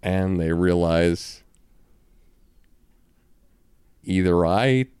and they realize either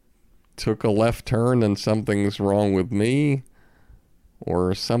I took a left turn and something's wrong with me,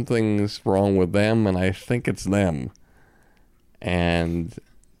 or something's wrong with them and I think it's them. And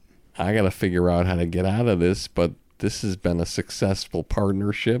I got to figure out how to get out of this, but this has been a successful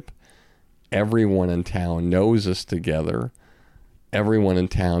partnership. Everyone in town knows us together. Everyone in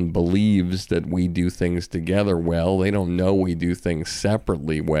town believes that we do things together well. They don't know we do things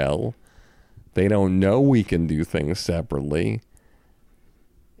separately well. They don't know we can do things separately.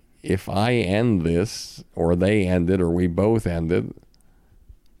 If I end this, or they end it, or we both end it,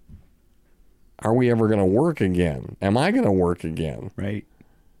 are we ever going to work again? Am I going to work again? Right.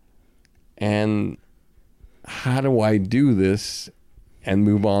 And how do I do this and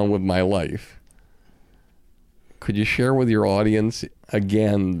move on with my life? Could you share with your audience,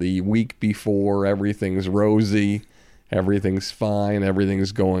 again, the week before, everything's rosy, everything's fine,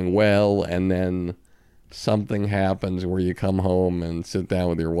 everything's going well, and then something happens where you come home and sit down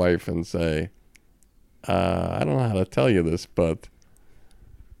with your wife and say, I don't know how to tell you this, but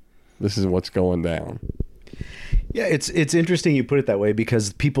this is what's going down. Yeah, it's interesting you put it that way,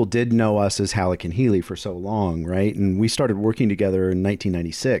 because people did know us as Halleck and Healy for so long, right? And we started working together in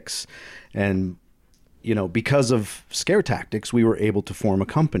 1996. And, because of Scare Tactics, we were able to form a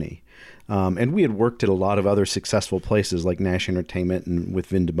company. And we had worked at a lot of other successful places like Nash Entertainment and with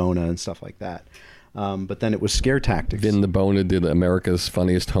Vin DeBona and stuff like that. But then it was Scare Tactics. Vin DeBona did America's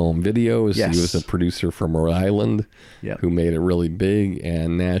Funniest Home Videos. Yes. He was a producer from Rhode Island who made it really big.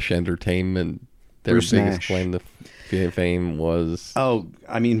 And Nash Entertainment, their Bruce biggest Nash. claim to fame was... Oh,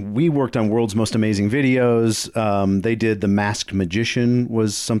 we worked on World's Most Amazing Videos. They did The Masked Magician,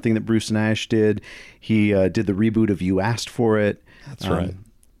 was something that Bruce Nash did. He did the reboot of You Asked For It. That's right.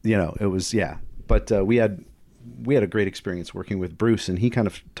 It was, yeah. But we had a great experience working with Bruce, and he kind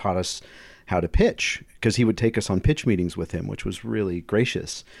of taught us how to pitch, because he would take us on pitch meetings with him, which was really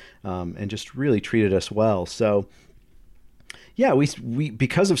gracious, and just really treated us well. So yeah, we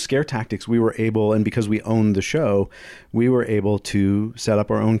because of Scare Tactics, we were able, and because we owned the show, we were able to set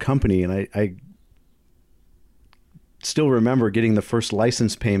up our own company. And I still remember getting the first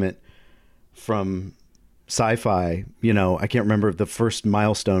license payment from Sci-Fi. I can't remember if the first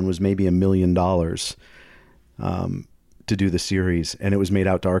milestone was maybe $1 million to do the series, and it was made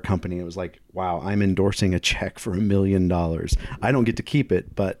out to our company. It was like, wow, I'm endorsing a check for $1 million. I don't get to keep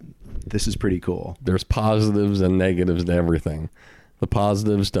it, but this is pretty cool. There's positives and negatives to everything. The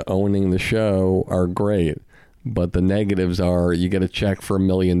positives to owning the show are great, but the negatives are you get a check for $1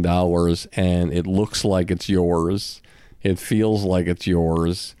 million and it looks like it's yours. It feels like it's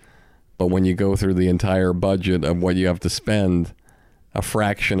yours. But when you go through the entire budget of what you have to spend, a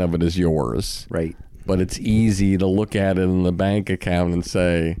fraction of it is yours. Right. But it's easy to look at it in the bank account and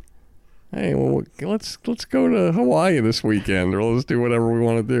say, hey, well, let's go to Hawaii this weekend, or let's do whatever we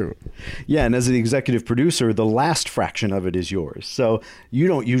want to do. Yeah, and as an executive producer, the last fraction of it is yours. So you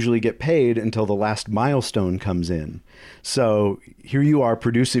don't usually get paid until the last milestone comes in. So here you are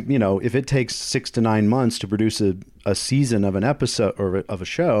producing, if it takes 6 to 9 months to produce a season of an episode or of a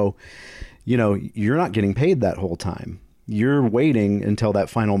show, you're not getting paid that whole time. You're waiting until that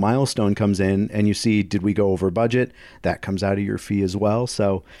final milestone comes in and you see, did we go over budget? That comes out of your fee as well.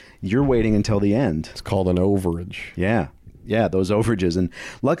 So you're waiting until the end. It's called an overage. Yeah. Yeah, those overages. And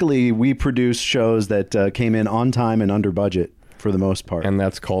luckily we produced shows that came in on time and under budget for the most part. And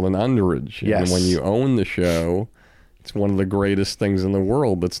that's called an underage. Yes. And when you own the show, it's one of the greatest things in the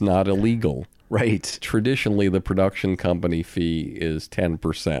world that's not illegal. Right. Traditionally, the production company fee is 10%.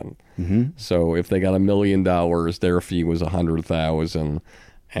 Mm-hmm. So if they got $1 million, their fee was $100,000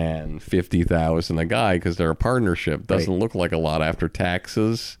 and $50,000 a guy, because they're a partnership. Doesn't look like a lot after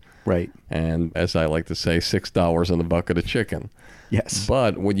taxes. Right. And as I like to say, $6 in the bucket of chicken. Yes.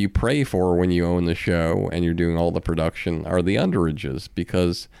 But what you pray for when you own the show and you're doing all the production are the underages,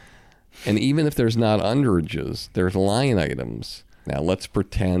 because, and even if there's not underages, there's line items. Now, let's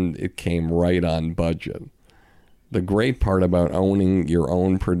pretend it came right on budget. The great part about owning your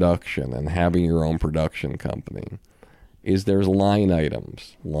own production and having your own production company is there's line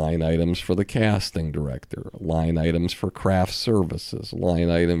items for the casting director, line items for craft services, line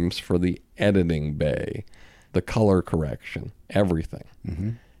items for the editing bay, the color correction, everything. Mm-hmm.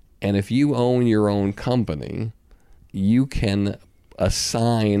 And if you own your own company, you can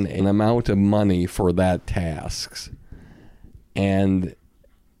assign an amount of money for that tasks. And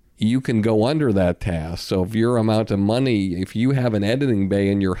you can go under that task. So if your amount of money, if you have an editing bay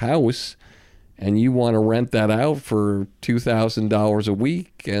in your house and you want to rent that out for $2,000 a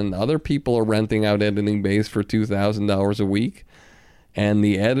week, and other people are renting out editing bays for $2,000 a week, and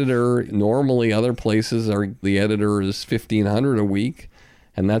the editor, normally other places the editor is $1,500 a week,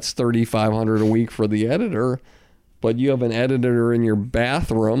 and that's $3,500 a week for the editor, but you have an editor in your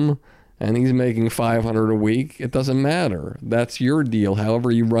bathroom and he's making $500 a week, it doesn't matter. That's your deal. However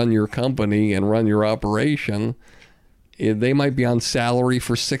you run your company and run your operation, they might be on salary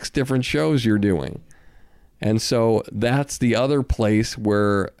for 6 different shows you're doing. And so that's the other place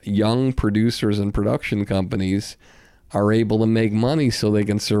where young producers and production companies are able to make money so they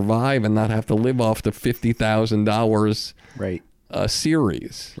can survive and not have to live off the $50,000 Right.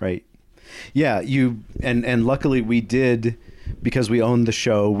 Series. Right. Yeah, and luckily we did, because we owned the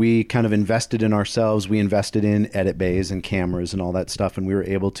show, we kind of invested in ourselves. We invested in edit bays and cameras and all that stuff, and we were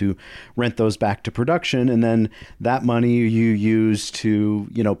able to rent those back to production. And then that money you use to,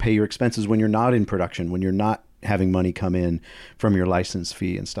 pay your expenses when you're not in production, when you're not having money come in from your license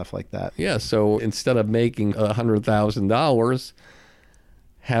fee and stuff like that. Yeah, so instead of making $100,000,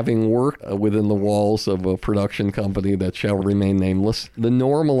 having worked within the walls of a production company that shall remain nameless, the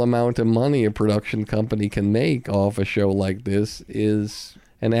normal amount of money a production company can make off a show like this is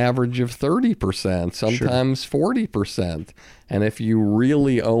an average of 30%, sometimes 40%. And if you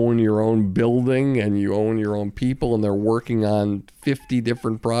really own your own building and you own your own people and they're working on 50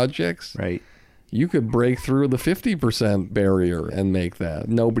 different projects, right, you could break through the 50% barrier and make that.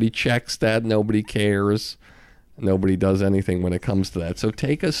 Nobody checks that. Nobody cares. Nobody does anything when it comes to that. So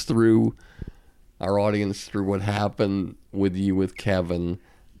take us through, our audience, through what happened with you with Kevin,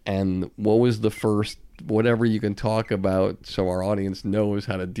 and what was the first, whatever you can talk about so our audience knows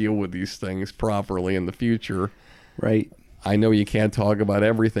how to deal with these things properly in the future. Right. I know you can't talk about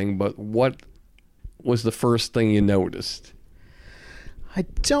everything, but what was the first thing you noticed? I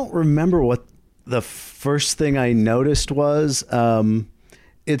don't remember what the first thing I noticed was.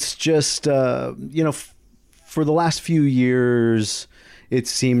 It's just, for the last few years, it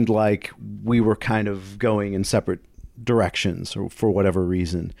seemed like we were kind of going in separate directions or for whatever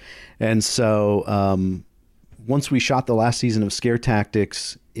reason. And so once we shot the last season of Scare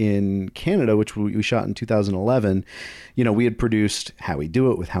Tactics in Canada, which we shot in 2011, we had produced How We Do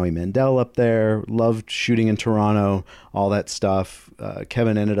It with Howie Mandel up there, loved shooting in Toronto, all that stuff.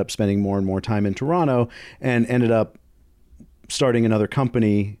 Kevin ended up spending more and more time in Toronto and ended up starting another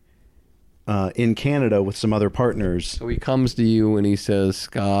company in Canada with some other partners. So he comes to you and he says,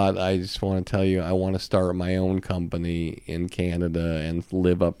 Scott, I just want to tell you, I want to start my own company in Canada and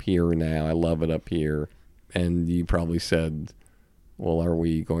live up here now. I love it up here. And you probably said, well, are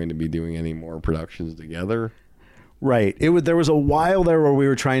we going to be doing any more productions together? Right. There was a while there where we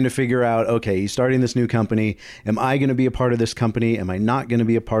were trying to figure out, okay, he's starting this new company. Am I going to be a part of this company? Am I not going to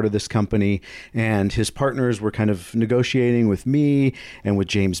be a part of this company? And his partners were kind of negotiating with me and with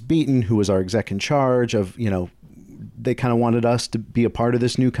James Beaton, who was our exec in charge of, they kind of wanted us to be a part of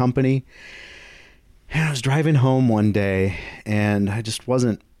this new company. And I was driving home one day and I just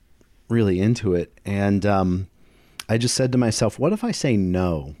wasn't really into it. And I just said to myself, what if I say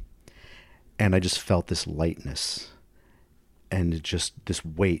no? And I just felt this lightness and just this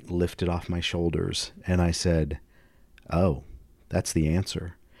weight lifted off my shoulders. And I said, oh, that's the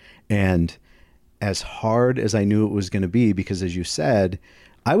answer. And as hard as I knew it was going to be, because as you said,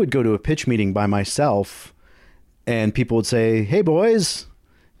 I would go to a pitch meeting by myself and people would say, hey boys,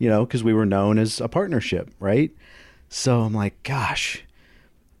 because we were known as a partnership, right? So I'm like, gosh,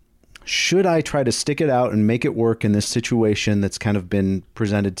 should I try to stick it out and make it work in this situation that's kind of been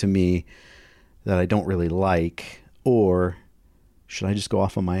presented to me that I don't really like, or should I just go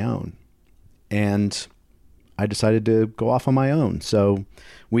off on my own? And I decided to go off on my own. So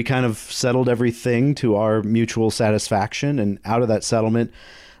we kind of settled everything to our mutual satisfaction. And out of that settlement,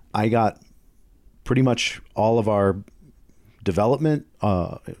 I got pretty much all of our development,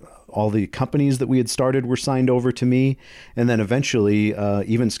 all the companies that we had started were signed over to me. And then eventually,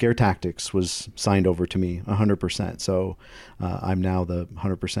 even Scare Tactics was signed over to me 100%. So I'm now the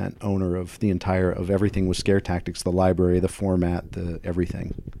 100% owner of everything with Scare Tactics, the library, the format, the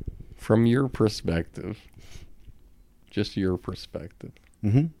everything. From your perspective, just your perspective,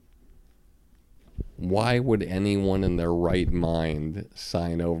 mm-hmm. why would anyone in their right mind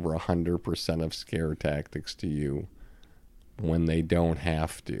sign over 100% of Scare Tactics to you when they don't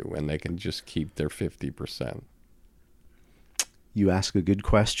have to and they can just keep their 50%? You ask a good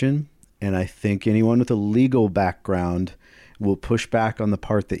question, and I think anyone with a legal background will push back on the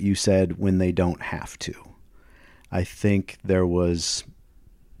part that you said when they don't have to. I think there was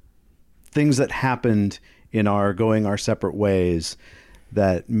things that happened in our going our separate ways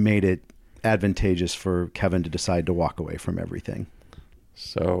that made it advantageous for Kevin to decide to walk away from everything.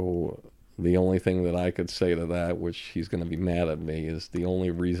 So the only thing that I could say to that, which he's going to be mad at me, is the only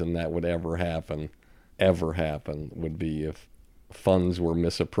reason that would ever happen, would be if funds were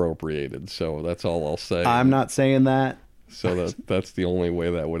misappropriated. So that's all I'll say. I'm not saying that. So that's the only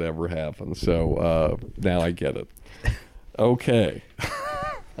way that would ever happen. So now I get it. Okay.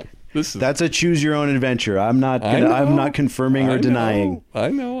 That's a choose your own adventure. I'm not confirming or denying. I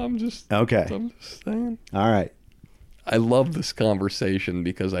know. I'm just saying. All right. I love this conversation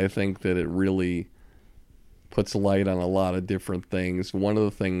because I think that it really puts light on a lot of different things. One of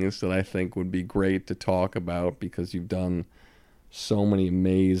the things that I think would be great to talk about, because you've done so many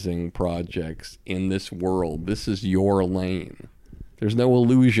amazing projects in this world. This is your lane. There's no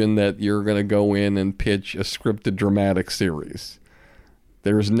illusion that you're going to go in and pitch a scripted dramatic series.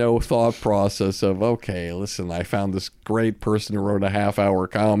 There's no thought process of, okay, listen, I found this great person who wrote a half-hour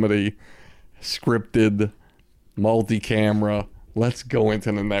comedy, scripted, multi-camera. Let's go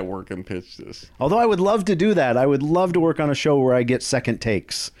into the network and pitch this. Although I would love to do that. I would love to work on a show where I get second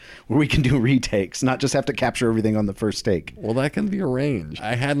takes, where we can do retakes, not just have to capture everything on the first take. Well, that can be arranged.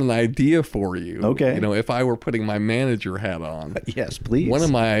 I had an idea for you. Okay. If I were putting my manager hat on. Yes, please. One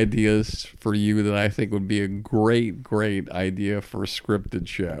of my ideas for you that I think would be a great, great idea for a scripted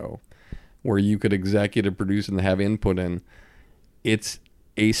show where you could executive produce and have input in. It's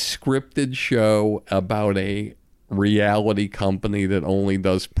a scripted show about a reality company that only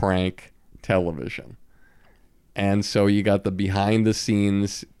does prank television. And so you got the behind the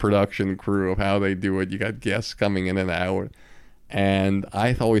scenes production crew of how they do it. You got guests coming in and out. And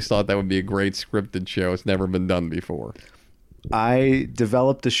I always thought that would be a great scripted show. It's never been done before. I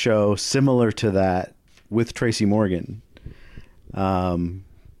developed a show similar to that with Tracy Morgan,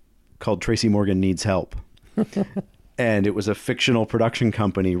 called Tracy Morgan Needs Help. And it was a fictional production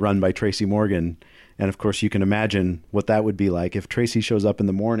company run by Tracy Morgan. And of course, you can imagine what that would be like if Tracy shows up in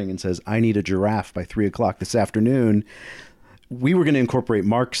the morning and says, I need a giraffe by 3:00 this afternoon. We were going to incorporate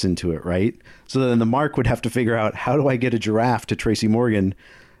marks into it, right? So then the mark would have to figure out, how do I get a giraffe to Tracy Morgan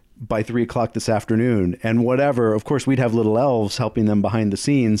by 3:00 this afternoon? And whatever, of course, we'd have little elves helping them behind the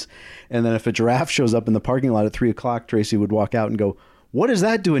scenes. And then if a giraffe shows up in the parking lot at 3:00, Tracy would walk out and go, what is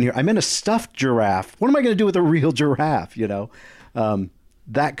that doing here? I meant a stuffed giraffe. What am I going to do with a real giraffe?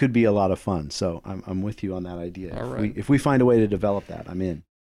 That could be a lot of fun. So I'm with you on that idea. All right. If we find a way to develop that, I'm in.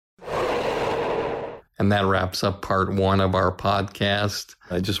 And that wraps up part 1 of our podcast.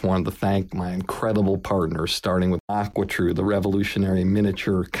 I just wanted to thank my incredible partners, starting with AquaTrue, the revolutionary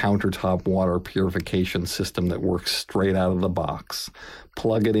miniature countertop water purification system that works straight out of the box.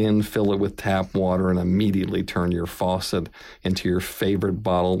 Plug it in, fill it with tap water, and immediately turn your faucet into your favorite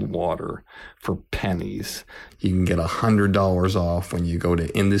bottled water for pennies. You can get $100 off when you go to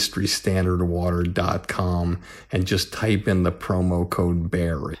industrystandardwater.com and just type in the promo code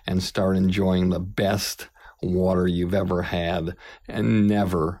BEAR and start enjoying the best water you've ever had, and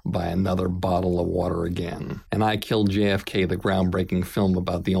never buy another bottle of water again. And I Killed JFK, the groundbreaking film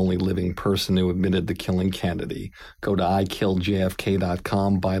about the only living person who admitted to killing Kennedy. Go to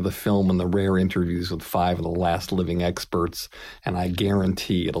ikilledjfk.com, buy the film and the rare interviews with 5 of the last living experts, and I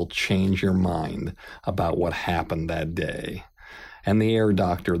guarantee it'll change your mind about what happened that day. And the Air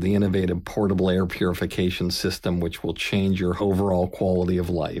Doctor, the innovative portable air purification system which will change your overall quality of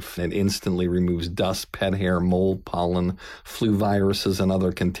life. It instantly removes dust, pet hair, mold, pollen, flu viruses, and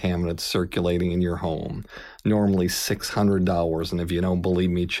other contaminants circulating in your home. Normally $600, and if you don't believe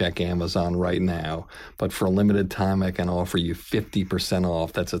me, check Amazon right now. But for a limited time, I can offer you 50%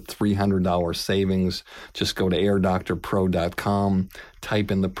 off. That's a $300 savings. Just go to airdoctorpro.com, type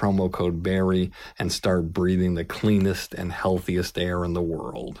in the promo code BARRY, and start breathing the cleanest and healthiest air in the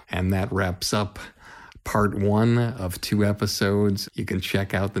world. And that wraps up part 1 of 2 episodes. You can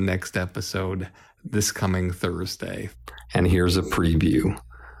check out the next episode this coming Thursday. And here's a preview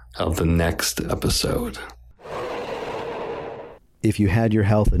of the next episode. If you had your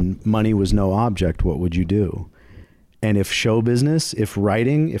health and money was no object, what would you do? And if show business, if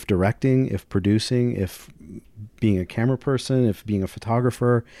writing, if directing, if producing, if being a camera person, if being a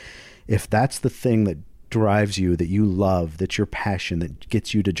photographer, if that's the thing that drives you, that you love, that's your passion, that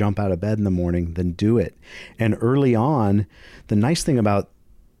gets you to jump out of bed in the morning, then do it. And early on, the nice thing about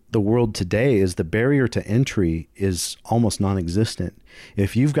the world today is the barrier to entry is almost non-existent.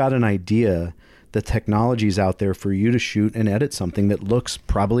 If you've got an idea, the technology's out there for you to shoot and edit something that looks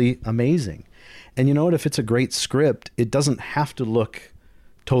probably amazing. And you know what? If it's a great script, it doesn't have to look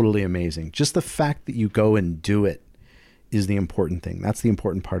totally amazing. Just the fact that you go and do it is the important thing. That's the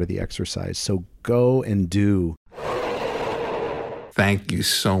important part of the exercise. So go and do. Thank you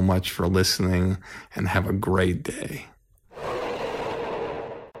so much for listening, and have a great day.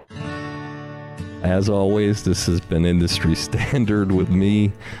 As always, this has been Industry Standard with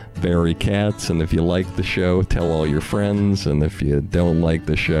me, Barry Katz. And if you like the show, tell all your friends. And if you don't like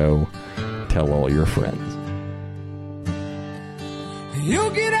the show, tell all your friends. You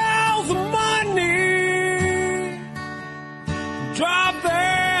get all the money, drive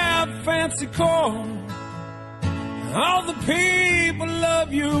that fancy car. All the people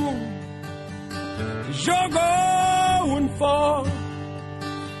love you, 'cause you're going far.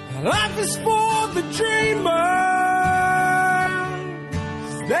 Life is for the dreamers,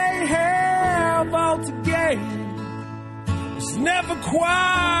 they have all to gain. It's never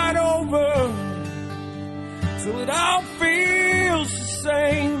quite over till it all feels the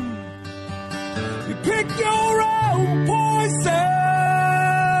same. You pick your own poison,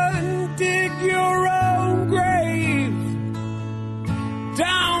 dig your own grave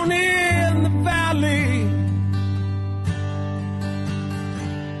down in the valley.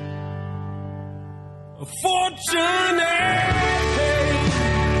 A fortune.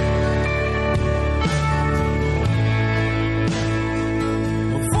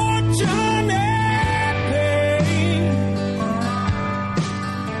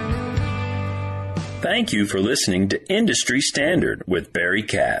 Thank you for listening to Industry Standard with Barry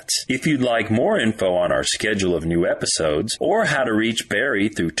Katz. If you'd like more info on our schedule of new episodes or how to reach Barry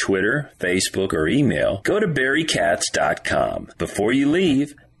through Twitter, Facebook, or email, go to barrykatz.com. Before you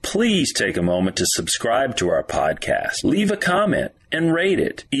leave, please take a moment to subscribe to our podcast, leave a comment, and rate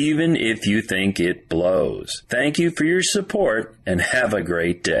it, even if you think it blows. Thank you for your support, and have a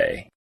great day.